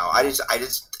losers now.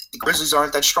 The Grizzlies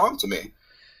aren't that strong to me.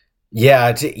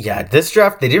 Yeah, this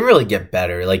draft, they didn't really get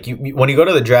better. Like, when you go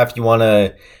to the draft, you want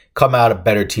to come out a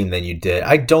better team than you did.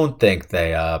 I don't think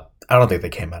they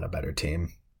came out a better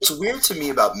team. What's weird to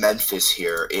me about Memphis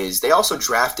here is they also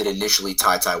drafted initially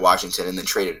Ty Washington and then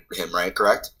traded him, right?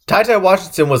 Correct? Ty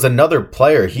Washington was another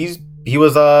player. He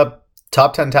was a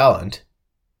top 10 talent.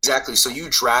 Exactly. So you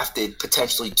drafted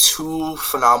potentially 2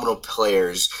 phenomenal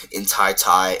players in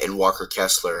Ty and Walker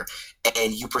Kessler,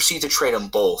 and you proceed to trade them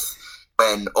both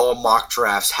when all mock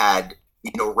drafts had,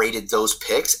 rated those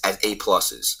picks as A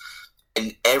pluses.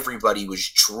 And everybody was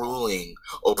drooling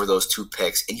over those 2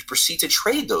 picks, and you proceed to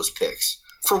trade those picks.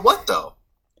 For what, though?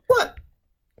 What?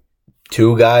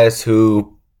 2 guys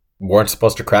who weren't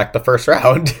supposed to crack the first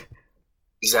round.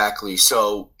 Exactly.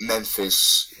 So,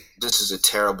 Memphis, this is a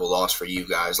terrible loss for you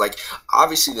guys. Like,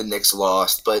 obviously the Knicks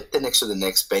lost, but the Knicks are the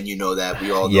Knicks, Ben. You know that. We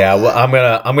all know Yeah, that.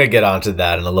 well, I'm gonna get onto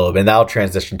that in a little bit. And that'll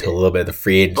transition to a little bit of the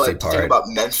free agency But the part. thing about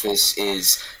Memphis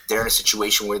is they're in a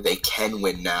situation where they can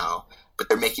win now, but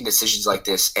they're making decisions like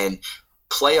this. And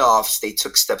playoffs, they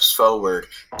took steps forward,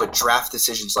 but draft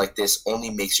decisions like this only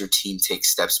makes your team take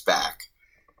steps back.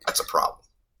 That's a problem.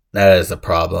 That is a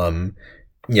problem.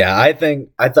 Yeah, I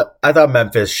thought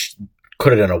Memphis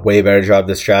could have done a way better job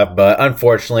this draft, but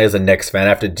unfortunately, as a Knicks fan, I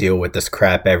have to deal with this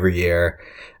crap every year,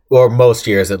 or most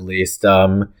years at least.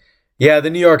 Yeah, the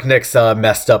New York Knicks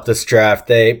messed up this draft.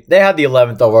 They had the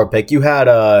 11th overall pick. You had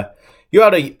a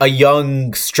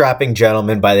young strapping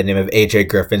gentleman by the name of AJ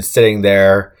Griffin sitting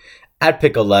there at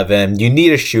pick 11. You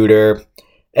need a shooter.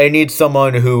 And you need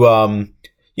someone who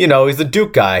he's a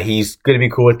Duke guy. He's going to be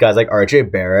cool with guys like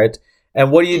RJ Barrett. And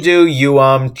what do?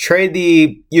 You trade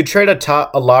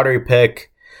a lottery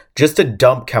pick just to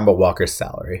dump Kemba Walker's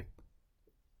salary.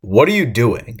 What are you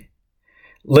doing?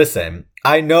 Listen,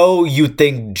 I know you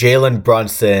think Jalen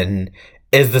Brunson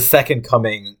is the second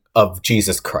coming of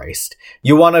Jesus Christ.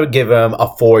 You want to give him a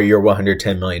 4-year,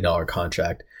 $110 million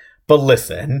contract. But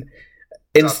listen,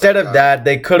 instead of that,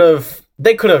 they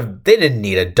didn't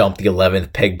need to dump the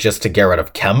 11th pick just to get rid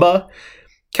of Kemba.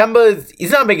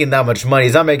 He's not making that much money.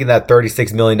 He's not making that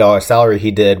 $36 million salary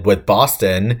he did with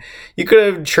Boston. You could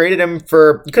have traded him you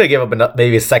could have given up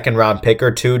maybe a second round pick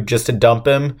or 2 just to dump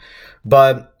him.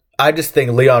 But I just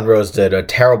think Leon Rose did a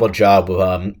terrible job with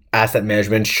asset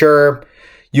management. Sure,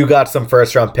 you got some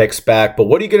first round picks back, but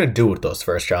what are you going to do with those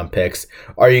first round picks?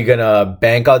 Are you going to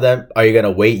bank on them? Are you going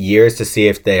to wait years to see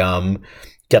if they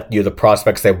get you the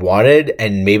prospects they wanted,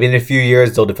 and maybe in a few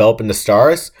years they'll develop into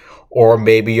stars? Or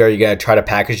maybe are you going to try to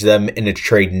package them in a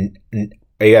trade?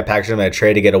 Are you going to package them in a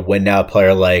trade to get a win now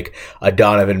player like a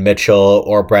Donovan Mitchell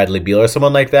or Bradley Beal or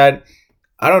someone like that?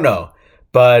 I don't know.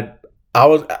 But I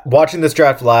was watching this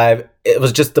draft live. It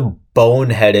was just a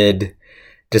boneheaded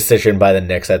decision by the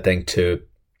Knicks, I think, to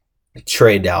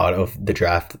trade out of the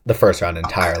draft, the first round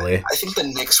entirely. I think the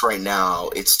Knicks right now,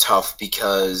 it's tough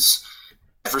because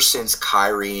ever since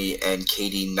Kyrie and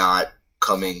KD not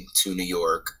coming to New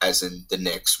York, as in the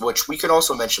Knicks, which we can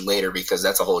also mention later because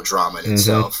that's a whole drama in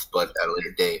itself, but at a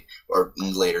later date or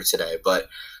later today. But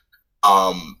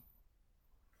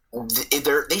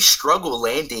they struggle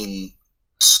landing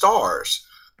stars.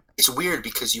 It's weird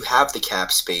because you have the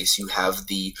cap space, you have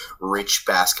the rich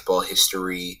basketball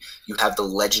history, you have the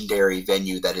legendary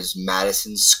venue that is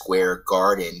Madison Square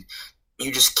Garden.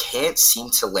 You just can't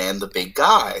seem to land the big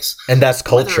guys. And that's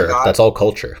culture. That's all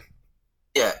culture.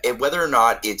 Yeah, whether or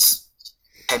not it's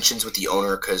tensions with the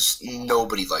owner, because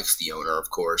nobody likes the owner, of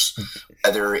course.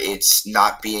 Whether it's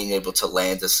not being able to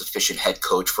land a sufficient head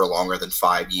coach for longer than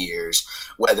 5 years.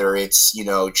 Whether it's,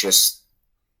 just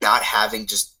not having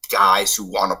just guys who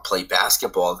want to play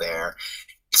basketball there.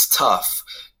 It's tough.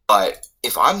 But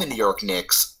if I'm the New York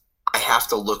Knicks, I have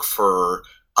to look for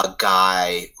a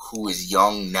guy who is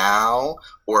young now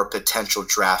or a potential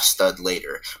draft stud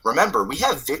later. Remember, we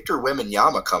have Victor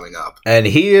Wembanyama coming up. And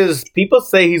people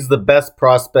say he's the best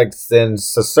prospect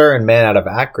since a certain man out of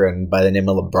Akron by the name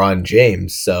of LeBron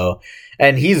James. So,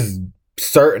 and he's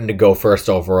certain to go first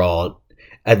overall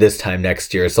at this time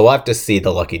next year. So we'll have to see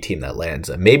the lucky team that lands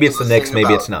him. Maybe it's the Knicks,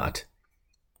 maybe it's not.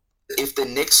 If the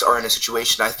Knicks are in a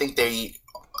situation, I think they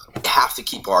have to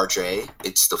keep RJ.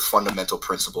 It's the fundamental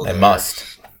principle. They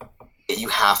must. You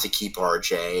have to keep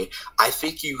RJ. I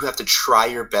think you have to try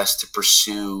your best to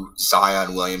pursue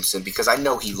Zion Williamson because I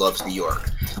know he loves New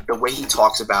York. The way he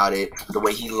talks about it, the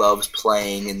way he loves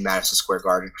playing in Madison Square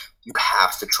Garden, you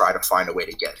have to try to find a way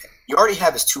to get him. You already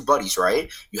have his two buddies,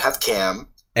 right? You have Cam.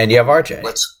 And you have RJ.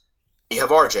 You have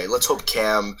RJ. Let's hope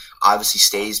Cam obviously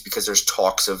stays because there's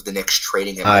talks of the Knicks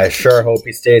trading him. I sure hope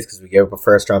he stays because we gave up a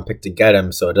first-round pick to get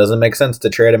him, so it doesn't make sense to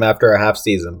trade him after a half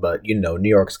season, but New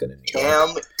York's going to need him.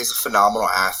 Cam is a phenomenal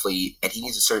athlete, and he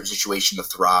needs a certain situation to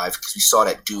thrive because we saw it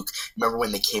at Duke. Remember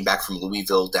when they came back from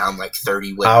Louisville down like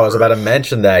 30? I was about to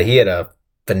mention that. He had a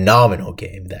phenomenal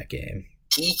game that game.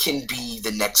 He can be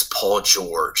the next Paul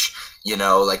George,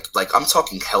 like I'm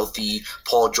talking healthy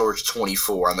Paul George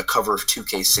 24 on the cover of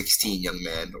 2K16, young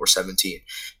man, or 17.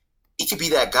 He could be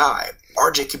that guy.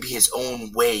 RJ could be his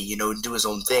own way, and do his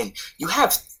own thing. You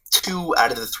have 2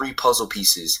 out of the 3 puzzle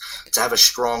pieces to have a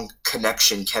strong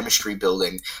connection, chemistry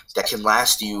building that can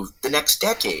last you the next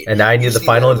decade. And now I need the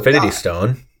final Infinity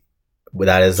Stone.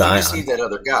 That is Zion. You just need that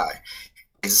other guy.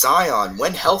 Zion,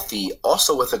 when healthy,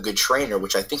 also with a good trainer,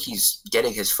 which I think he's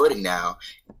getting his footing now,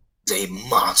 is a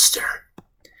monster.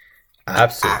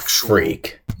 Absolute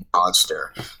freak.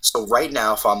 Monster. So right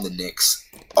now, if I'm the Knicks,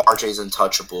 RJ's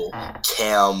untouchable.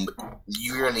 Cam,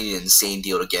 you're going to need an insane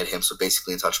deal to get him, so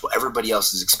basically untouchable. Everybody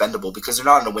else is expendable because they're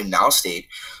not in a win-now state.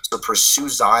 So pursue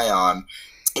Zion.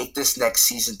 Take this next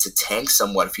season to tank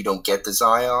somewhat if you don't get the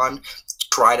Zion.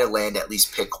 Try to land at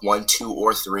least pick 1, 2,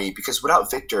 or 3 because without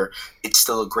Victor, it's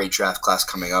still a great draft class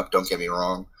coming up. Don't get me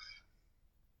wrong.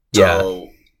 So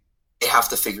they have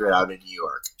to figure it out in New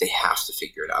York. They have to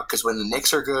figure it out because when the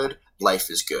Knicks are good, life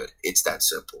is good. It's that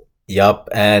simple. Yup,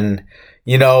 and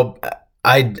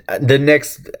the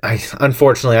Knicks.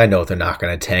 Unfortunately, I know they're not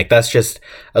going to tank. That's just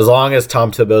as long as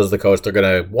Tom Thibodeau is the coach, they're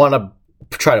going to want to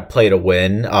try to play to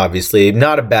win, obviously.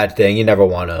 Not a bad thing. You never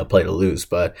want to play to lose,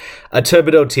 but a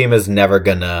Thibodeau team is never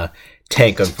gonna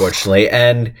tank, unfortunately.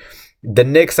 And the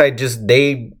Knicks,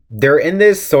 they're in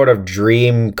this sort of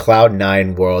dream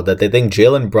Cloud9 world that they think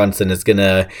Jalen Brunson is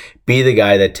gonna be the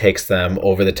guy that takes them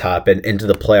over the top and into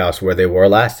the playoffs where they were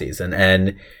last season.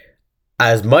 And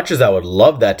as much as I would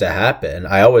love that to happen,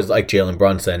 I always like Jalen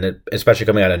Brunson, especially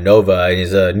coming out of Nova, and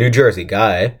he's a New Jersey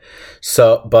guy.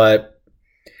 But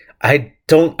I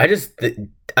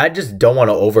just don't want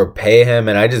to overpay him,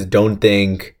 and I just don't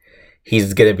think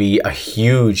he's going to be a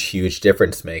huge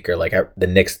difference maker like the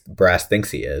Knicks brass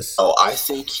thinks he is. Oh, I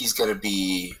think he's going to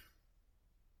be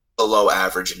below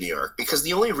average in New York because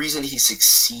the only reason he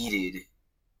succeeded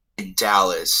in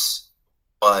Dallas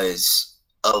was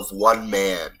of one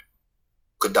man,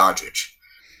 Luka Doncic.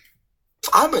 If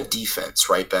I'm a defense,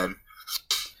 right, Ben?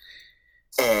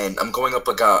 And I'm going up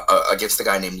against a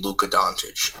guy named Luka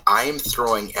Doncic. I am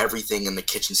throwing everything in the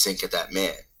kitchen sink at that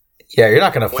man. Yeah, you're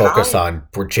not going to focus on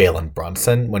Jalen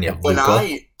Brunson when you have Luka. When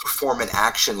I perform an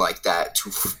action like that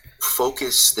to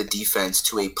focus the defense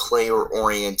to a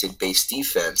player-oriented based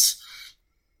defense,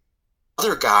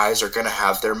 other guys are going to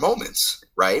have their moments,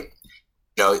 right?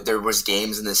 There was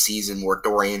games in the season where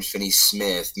Dorian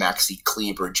Finney-Smith, Maxi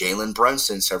Kleber, Jalen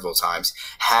Brunson several times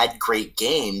had great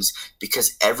games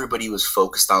because everybody was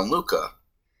focused on Luka.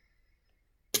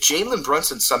 If Jalen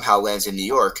Brunson somehow lands in New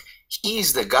York,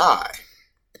 he's the guy.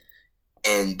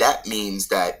 And that means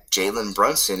that Jalen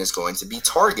Brunson is going to be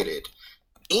targeted,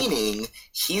 meaning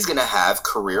he's going to have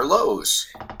career lows.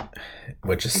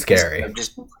 Which is scary.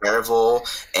 Just incredible,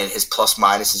 and his plus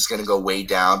minus is going to go way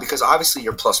down because obviously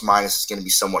your plus minus is going to be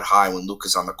somewhat high when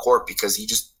Luka's on the court because he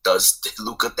just does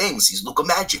Luka things. He's Luka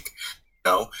magic,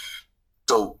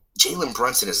 So Jalen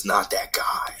Brunson is not that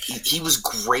guy. He was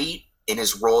great in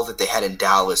his role that they had in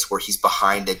Dallas where he's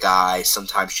behind a guy,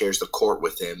 sometimes shares the court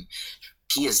with him.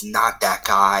 He is not that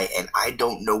guy, and I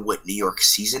don't know what New York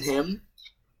sees in him.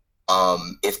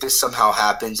 If this somehow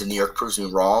happens and New York proves me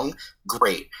wrong,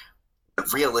 great.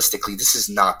 But realistically, this is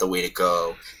not the way to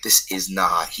go. This is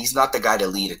not. He's not the guy to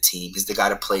lead a team. He's the guy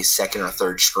to play second or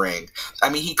third string. I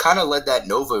mean, he kind of led that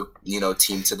Nova,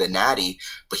 team to the Natty,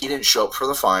 but he didn't show up for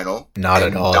the final. Not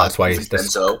at all. That's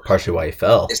partially why he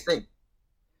fell.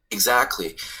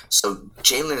 Exactly. So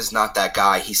Jalen is not that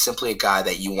guy. He's simply a guy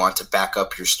that you want to back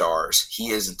up your stars. He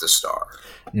isn't the star.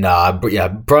 Nah, but yeah,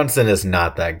 Brunson is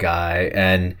not that guy.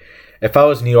 And if I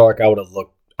was New York, I would have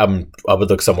looked. I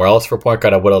would look somewhere else for point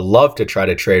guard. I would have loved to try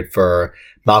to trade for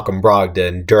Malcolm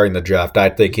Brogdon during the draft. I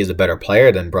think he's a better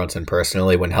player than Brunson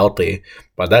personally when healthy,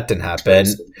 but that didn't happen.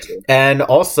 And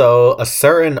also, a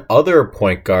certain other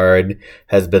point guard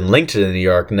has been linked to the New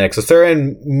York Knicks. A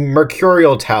certain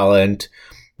mercurial talent,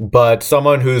 but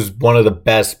someone who's one of the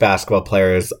best basketball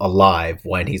players alive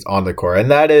when he's on the court,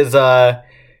 and that is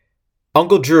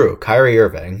Uncle Drew, Kyrie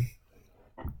Irving.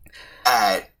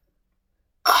 At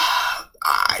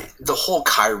the whole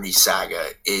Kyrie saga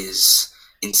is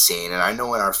insane, and I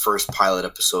know in our first pilot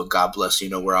episode, God bless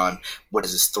you, we're on what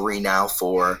is this 3 now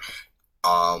for.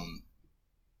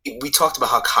 We talked about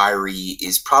how Kyrie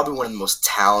is probably one of the most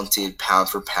talented pound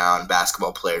for pound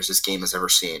basketball players this game has ever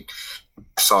seen.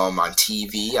 I saw him on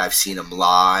TV. I've seen him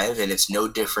live, and it's no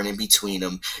different in between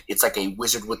them. It's like a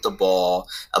wizard with the ball,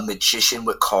 a magician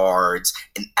with cards,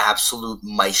 an absolute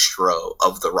maestro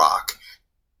of the rock.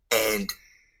 And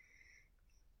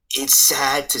it's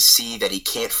sad to see that he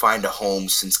can't find a home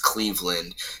since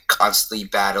Cleveland, constantly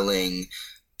battling,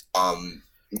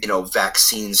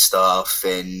 vaccine stuff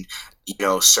and,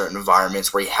 certain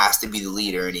environments where he has to be the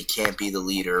leader and he can't be the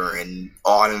leader and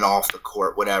on and off the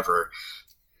court, whatever.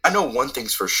 I know one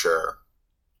thing's for sure.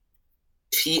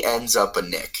 If he ends up a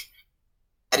Knick,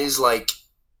 that is like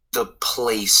the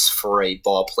place for a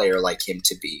ball player like him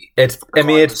to be. It's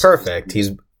perfect.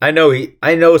 I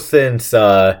know since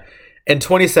in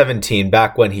 2017,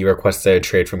 back when he requested a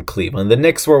trade from Cleveland, the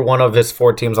Knicks were one of his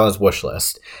 4 teams on his wish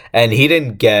list. And he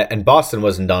didn't get, and Boston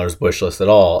wasn't on his wish list at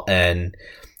all. And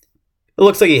it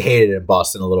looks like he hated it in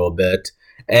Boston a little bit.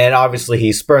 And obviously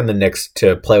he spurned the Knicks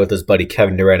to play with his buddy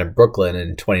Kevin Durant in Brooklyn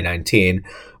in 2019.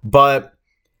 But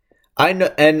I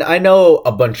know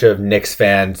a bunch of Knicks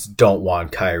fans don't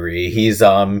want Kyrie. He's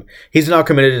not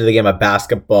committed to the game of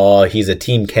basketball. He's a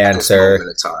team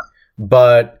cancer.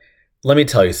 But let me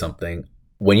tell you something.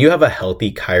 When you have a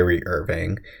healthy Kyrie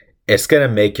Irving, it's going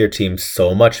to make your team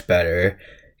so much better.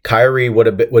 Kyrie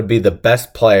would be the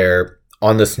best player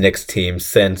on this Knicks team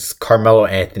since Carmelo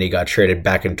Anthony got traded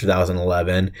back in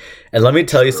 2011. And let me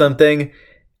tell you something.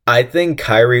 I think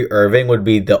Kyrie Irving would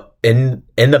be in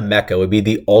the Mecca would be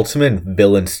the ultimate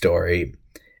villain story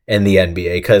in the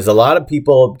NBA, because a lot of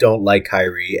people don't like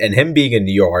Kyrie, and him being in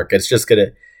New York, it's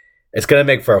gonna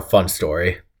make for a fun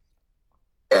story.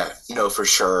 Yeah, for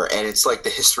sure. And it's like the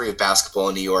history of basketball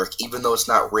in New York. Even though it's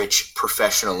not rich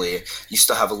professionally, you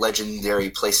still have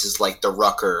legendary places like the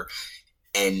Rucker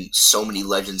and so many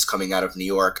legends coming out of New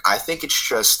York. I think it's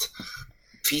just,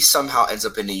 if he somehow ends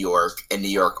up in New York and New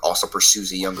York also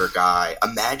pursues a younger guy,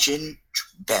 imagine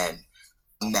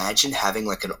having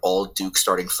like an all Duke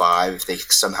starting 5 if they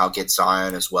somehow get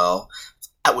Zion as well.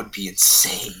 That would be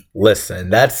insane. Listen,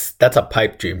 that's a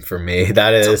pipe dream for me.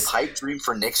 It's a pipe dream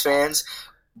for Knicks fans,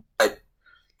 but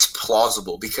it's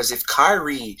plausible because if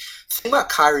the thing about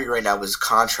Kyrie right now with his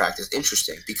contract is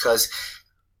interesting because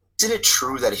isn't it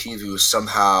true that if he was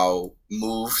somehow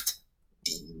moved,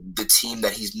 the team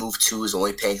that he's moved to is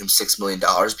only paying him $6 million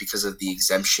because of the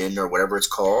exemption or whatever it's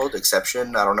called?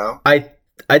 Exception? I don't know.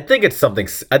 I think it's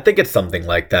something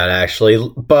like that actually.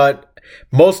 But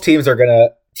most teams are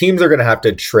gonna have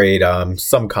to trade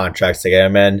some contracts to get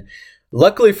him. And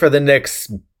luckily for the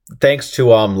Knicks, thanks to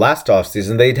last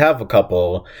offseason, they'd have a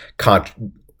couple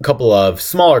of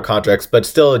smaller contracts, but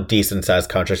still decent sized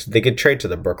contracts they could trade to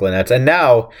the Brooklyn Nets. And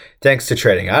now, thanks to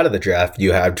trading out of the draft,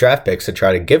 you have draft picks to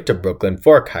try to give to Brooklyn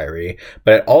for Kyrie.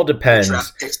 But it all depends. The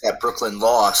draft picks that Brooklyn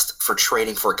lost for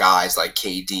trading for guys like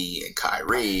KD and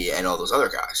Kyrie and all those other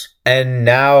guys. And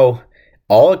now,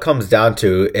 all it comes down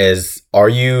to is,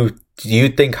 do you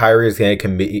think Kyrie's going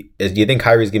to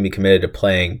be committed to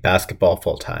playing basketball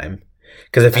full time?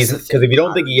 Because if you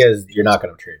don't think he is, you're not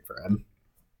going to trade for him.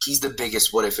 He's the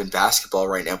biggest what if in basketball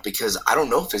right now because I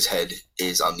don't know if his head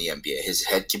is on the NBA. His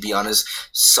head could be on his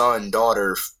son,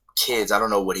 daughter, kids. I don't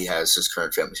know what he has, his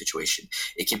current family situation.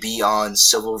 It could be on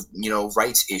civil,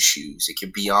 rights issues. It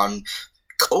could be on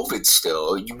COVID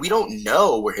still. We don't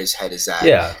know where his head is at.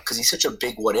 Yeah. Because he's such a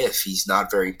big what if. He's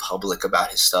not very public about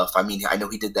his stuff. I mean, I know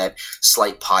he did that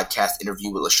slight podcast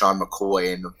interview with LaShawn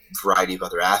McCoy and a variety of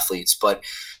other athletes, but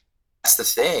that's the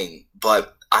thing.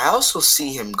 But I also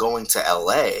see him going to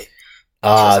LA.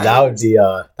 That would be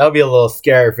a little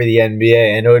scary for the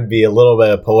NBA, and it would be a little bit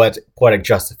of poetic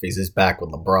justice if he's back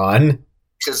with LeBron.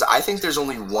 Because I think there's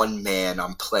only one man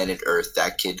on planet Earth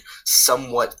that could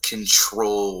somewhat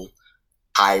control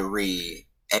Kyrie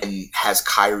and has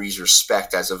Kyrie's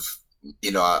respect as of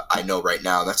I know right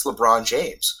now. That's LeBron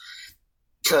James.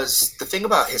 Because the thing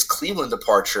about his Cleveland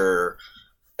departure,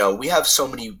 we have so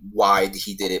many why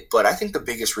he did it, but I think the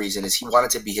biggest reason is he wanted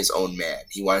to be his own man.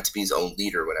 He wanted to be his own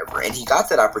leader, whatever. And he got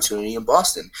that opportunity in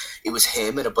Boston. It was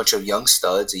him and a bunch of young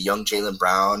studs, a young Jalen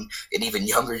Brown, an even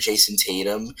younger Jason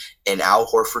Tatum, and Al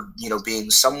Horford,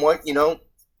 being somewhat,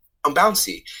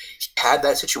 unbouncy. He had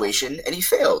that situation and he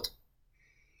failed.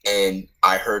 And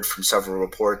I heard from several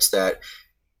reports that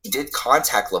he did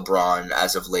contact LeBron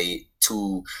as of late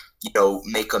to,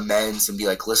 make amends and be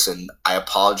like, listen, I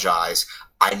apologize.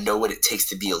 I know what it takes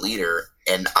to be a leader,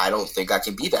 and I don't think I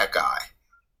can be that guy.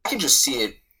 I can just see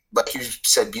it, like you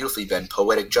said beautifully, Ben,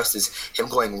 poetic justice, him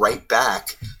going right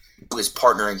back to his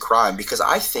partner in crime, because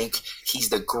I think he's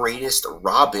the greatest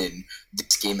Robin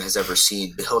this game has ever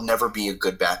seen, but he'll never be a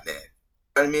good Batman.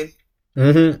 You know what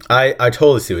I mean? I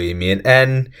totally see what you mean.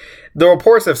 And the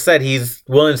reports have said he's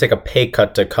willing to take a pay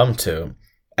cut to come to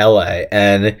LA.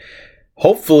 And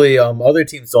hopefully other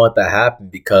teams don't let that happen,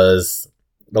 because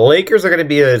the Lakers are going to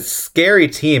be a scary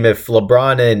team if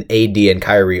LeBron and AD and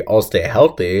Kyrie all stay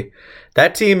healthy.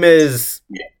 That team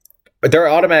they're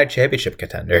automatic championship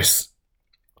contenders.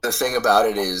 The thing about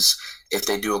it is, if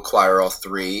they do acquire all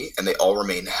three and they all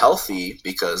remain healthy,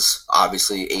 because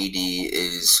obviously AD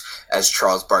is, as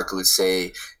Charles Barkley would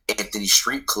say, Anthony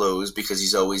street clothes, because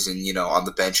he's always on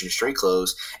the bench in street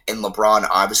clothes, and LeBron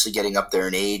obviously getting up there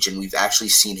in age, and we've actually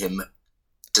seen him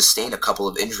sustain a couple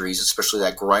of injuries, especially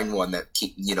that groin one that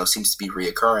seems to be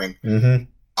reoccurring.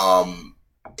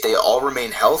 They all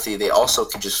remain healthy. They also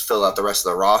can just fill out the rest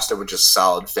of the roster with just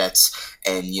solid vets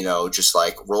and just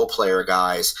like role player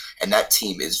guys, and that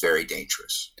team is very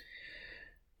dangerous.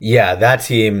 Yeah, that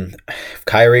team. If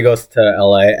Kyrie goes to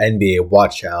LA, NBA,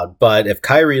 watch out. But if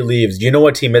Kyrie leaves, you know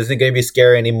what team isn't going to be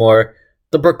scary anymore?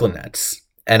 The Brooklyn Nets,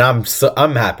 and I'm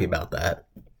happy about that.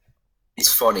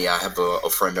 It's funny. I have a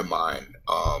friend of mine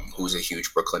who's a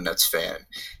huge Brooklyn Nets fan,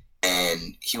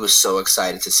 and he was so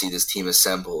excited to see this team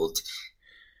assembled.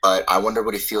 But I wonder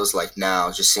what it feels like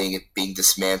now, just seeing it being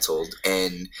dismantled.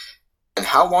 And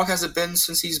how long has it been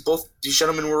since these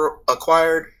gentlemen were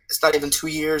acquired? It's not even 2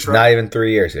 years, right? Not even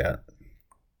 3 years yet.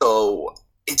 So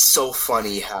it's so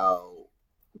funny how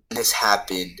this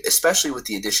happened, especially with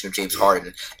the addition of James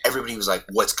Harden. Everybody was like,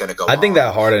 what's going to go on? I think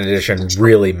that Harden addition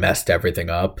really messed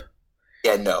everything up.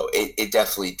 Yeah, no, it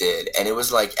definitely did. And it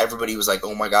was like, everybody was like,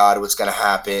 oh my God, what's going to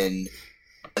happen?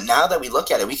 But now that we look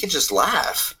at it, we can just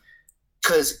laugh.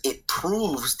 Because it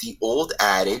proves the old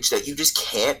adage that you just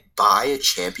can't buy a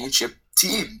championship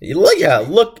team. Look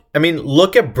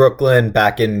at Brooklyn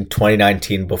back in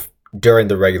 2019 during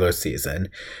the regular season.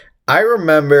 I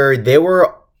remember they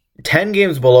were 10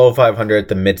 games below 500 at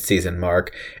the midseason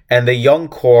mark, and the young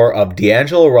core of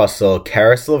D'Angelo Russell,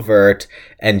 Karis LeVert,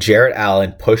 and Jarrett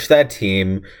Allen pushed that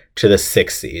team to the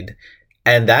 6th seed.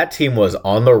 And that team was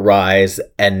on the rise,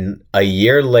 and a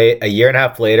year and a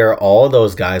half later, all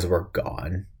those guys were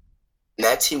gone. And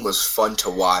that team was fun to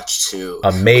watch too.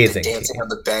 Amazing. Dancing on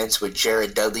the bench with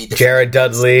Jared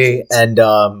Dudley.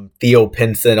 And Theo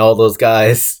Pinson, all those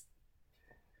guys.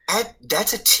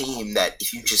 That's a team that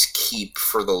if you just keep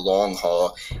for the long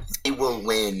haul, they will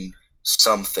win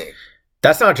something.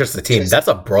 That's not just a team. That's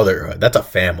a brotherhood. That's a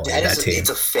family, that team. It's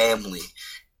a family.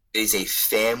 It is a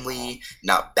family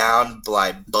not bound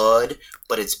by blood,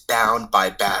 but it's bound by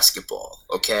basketball,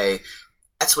 okay?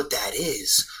 That's what that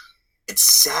is. It's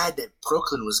sad that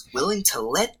Brooklyn was willing to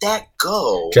let that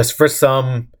go. Just for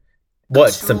some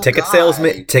ticket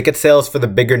sales for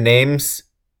the bigger names?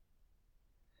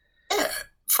 Yeah,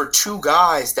 for two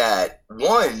guys that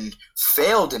one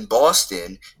failed in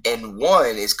Boston and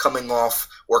one is coming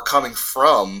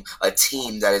from a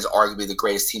team that is arguably the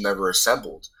greatest team ever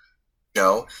assembled.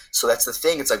 So that's the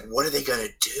thing. It's like, what are they going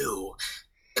to do?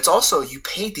 It's also, you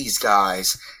paid these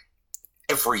guys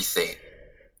everything.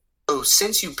 So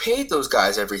since you paid those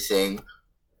guys everything,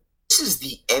 this is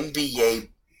the NBA.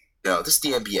 No, this is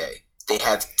the NBA. They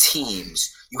have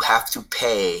teams. You have to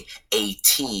pay a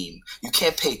team. You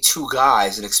can't pay two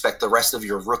guys and expect the rest of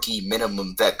your rookie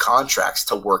minimum vet contracts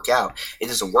to work out. It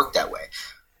doesn't work that way.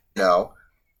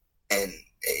 And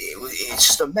it's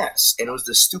just a mess. And it was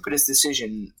the stupidest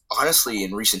decision, honestly,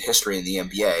 in recent history in the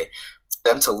NBA.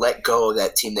 For them to let go of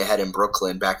that team they had in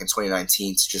Brooklyn back in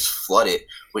 2019 to just flood it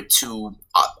with two,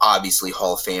 obviously,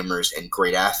 Hall of Famers and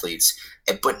great athletes,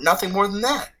 but nothing more than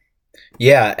that.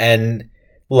 Yeah, and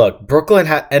look,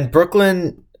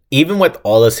 Brooklyn, even with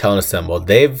all this talent assembled,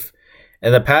 they've,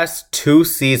 in the past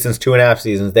 2.5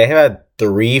 seasons, they have had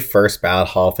 3 first ballot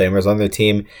Hall of Famers on their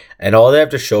team, and all they have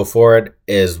to show for it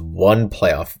is one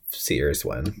playoff series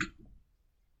win.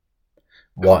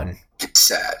 One. It's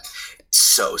sad. It's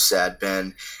so sad,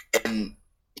 Ben. And,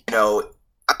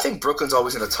 I think Brooklyn's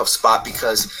always in a tough spot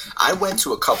because I went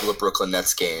to a couple of Brooklyn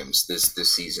Nets games this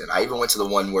season. I even went to the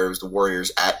one where it was the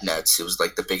Warriors at Nets. It was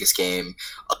like the biggest game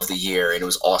of the year, and it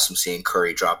was awesome seeing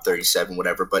Curry drop 37,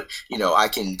 whatever. But, I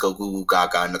can go goo goo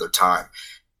gaga another time.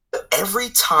 But every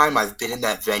time I've been in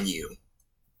that venue,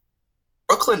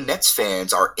 Brooklyn Nets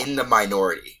fans are in the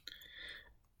minority.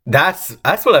 That's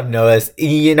what I've noticed.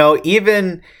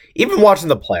 Even watching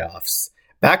the playoffs.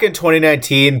 Back in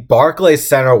 2019, Barclays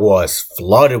Center was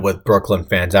flooded with Brooklyn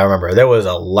fans. I remember there was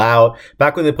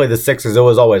back when they played the Sixers, it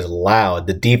was always loud.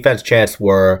 The defense chants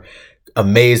were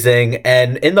amazing.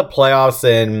 And in the playoffs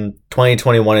in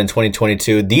 2021 and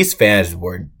 2022, these fans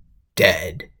were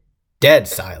dead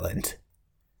silent.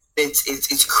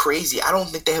 It's crazy. I don't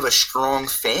think they have a strong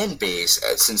fan base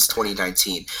since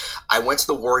 2019. I went to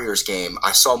the Warriors game.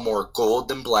 I saw more gold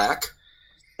than black.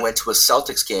 Went to a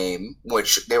Celtics game,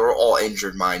 which they were all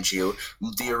injured, mind you.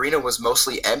 The arena was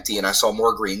mostly empty, and I saw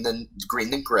more green than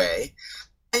gray.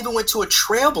 I even went to a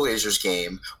Trailblazers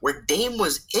game where Dame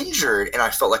was injured, and I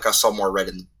felt like I saw more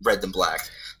red than black.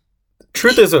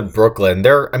 Truth is, with Brooklyn,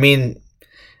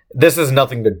 this has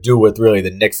nothing to do with really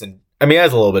the Knicks, it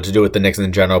has a little bit to do with the Knicks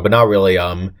in general, but not really.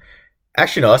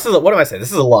 Actually, no. What am I saying?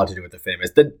 This is a lot to do with the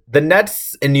famous. The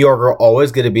Nets in New York are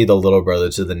always going to be the little brother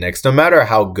to the Knicks, no matter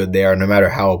how good they are, no matter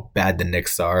how bad the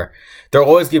Knicks are. They're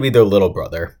always going to be their little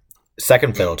brother,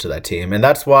 second fiddle to that team, and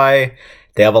that's why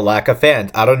they have a lack of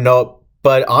fans. I don't know,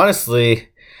 but honestly,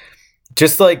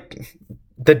 just like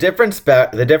the difference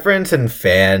in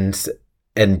fans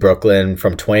in Brooklyn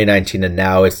from 2019 and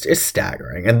now is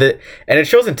staggering, and it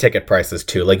shows in ticket prices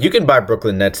too. Like you can buy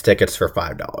Brooklyn Nets tickets for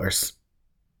 $5.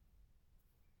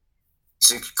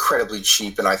 It's incredibly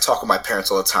cheap, and I talk with my parents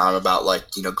all the time about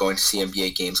going to see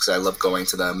NBA games because I love going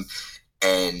to them,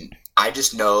 and I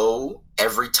just know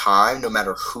every time, no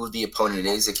matter who the opponent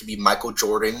is, it could be Michael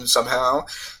Jordan somehow.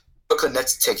 Brooklyn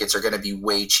Nets tickets are going to be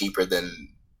way cheaper than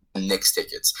Knicks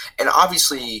tickets, and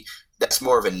obviously that's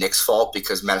more of a Knicks fault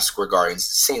because Madison Square Garden is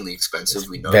insanely expensive.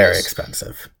 We know very this.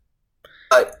 Expensive,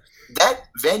 but that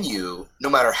venue, no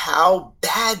matter how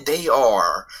bad they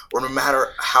are, or no matter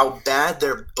how bad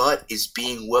their butt is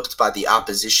being whooped by the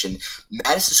opposition,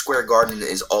 Madison Square Garden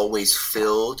is always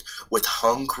filled with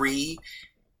hungry,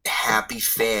 happy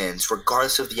fans,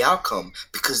 regardless of the outcome,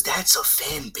 because that's a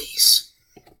fan base.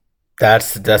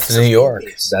 That's New York.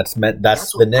 That's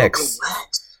the Knicks.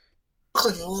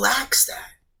 Brooklyn lacks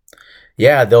that.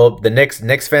 Yeah, the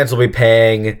Knicks fans will be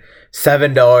paying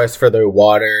 $7 for their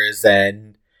waters, and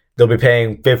they'll be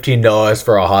paying $15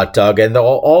 for a hot dog, and they'll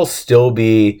all still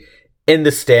be in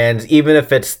the stands, even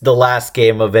if it's the last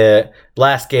game of a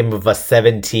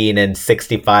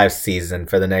 17-65 season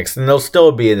for the Knicks, and they'll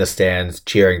still be in the stands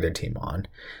cheering their team on.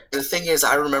 The thing is,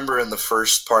 I remember in the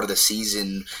first part of the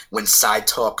season when Side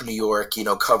Talk New York,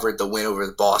 covered the win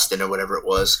over Boston or whatever it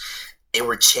was, they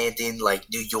were chanting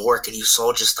New York, and you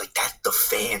saw just that the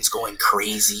fans going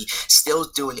crazy, still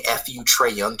doing "F-U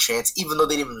Trae Young" chants, even though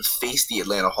they didn't even face the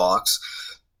Atlanta Hawks.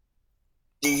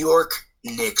 New York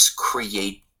Knicks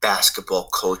create basketball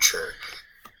culture.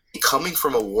 Coming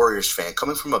from a Warriors fan,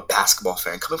 coming from a basketball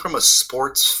fan, coming from a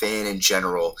sports fan in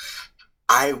general,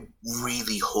 I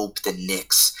really hope the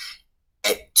Knicks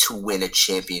get to win a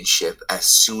championship as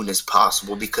soon as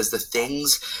possible because the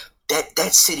things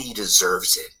that city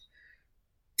deserves it.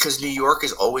 Because New York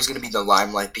is always going to be in the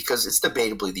limelight because it's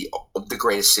debatably the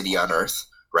greatest city on earth,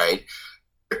 right?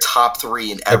 They're top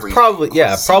 3 in every.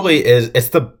 Probably is. It's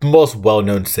the most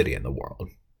well-known city in the world.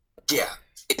 Yeah,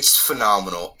 it's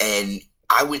phenomenal, and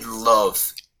I would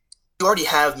love. You already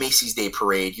have Macy's Day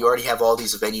Parade. You already have all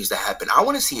these venues that happen. I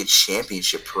want to see a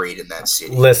championship parade in that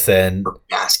city. Listen, for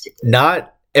basketball.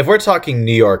 Not if we're talking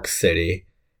New York City,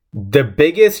 the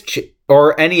biggest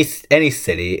or any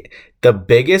city. The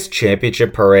biggest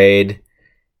championship parade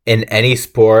in any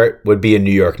sport would be a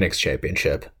New York Knicks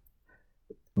championship.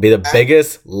 Be the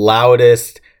biggest,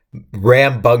 loudest,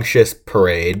 rambunctious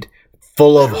parade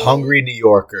full of hungry New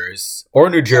Yorkers or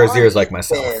New Jerseyers like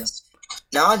myself.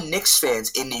 Non-Knicks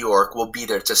fans in New York will be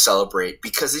there to celebrate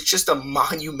because it's just a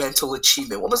monumental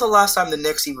achievement. When was the last time the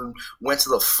Knicks even went to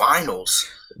the finals?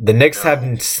 The Knicks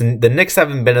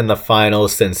haven't been in the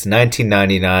finals since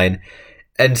 1999.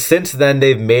 And since then,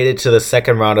 they've made it to the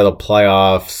second round of the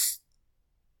playoffs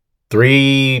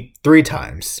three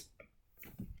times.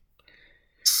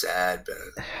 Sad,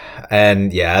 man.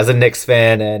 And yeah, as a Knicks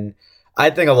fan, and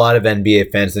I think a lot of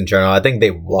NBA fans in general, I think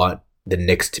they want the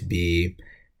Knicks to be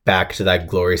back to that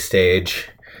glory stage.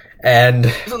 And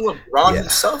even LeBron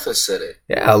himself has said it.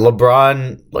 Yeah,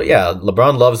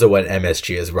 LeBron loves it when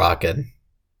MSG is rocking.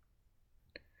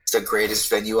 It's the greatest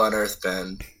venue on earth,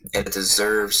 Ben, and it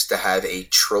deserves to have a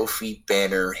trophy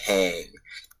banner hang.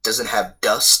 It doesn't have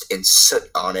dust and soot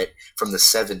on it from the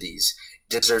 70s. It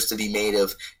deserves to be made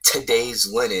of today's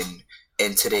linen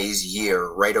and today's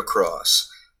year right across.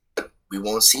 But we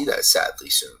won't see that, sadly,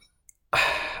 soon.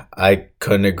 I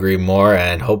couldn't agree more,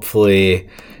 and hopefully,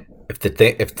 if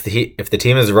the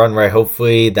team is run right,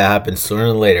 hopefully that happens sooner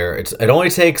than later. It only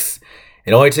takes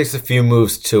a few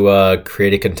moves to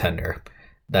create a contender.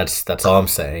 That's all I'm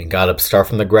saying. Got to start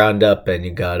from the ground up, and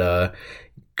you gotta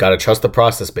trust the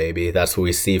process, baby. That's what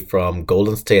we see from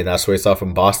Golden State, and that's what we saw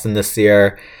from Boston this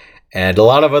year, and a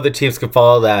lot of other teams could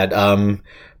follow that. The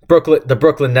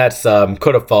Brooklyn Nets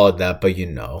could have followed that, but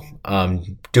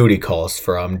duty calls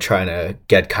for trying to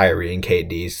get Kyrie and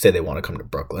KD say they want to come to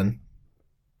Brooklyn.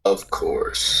 Of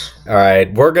course. All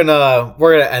right, we're gonna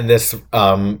end this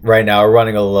right now. We're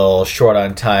running a little short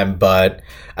on time, but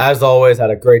as always, had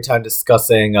a great time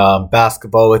discussing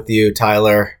basketball with you,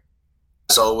 Tyler.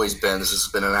 As always, Ben, this has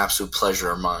been an absolute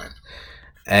pleasure of mine.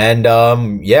 And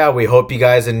we hope you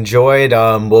guys enjoyed.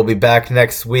 We'll be back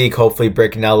next week, hopefully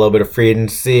breaking down a little bit of free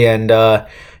agency and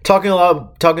talking a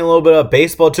little bit of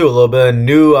baseball too, a little bit of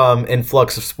new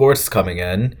influx of sports coming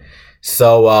in.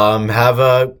 So have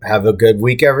a good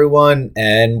week, everyone,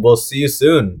 and we'll see you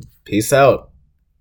soon. Peace out.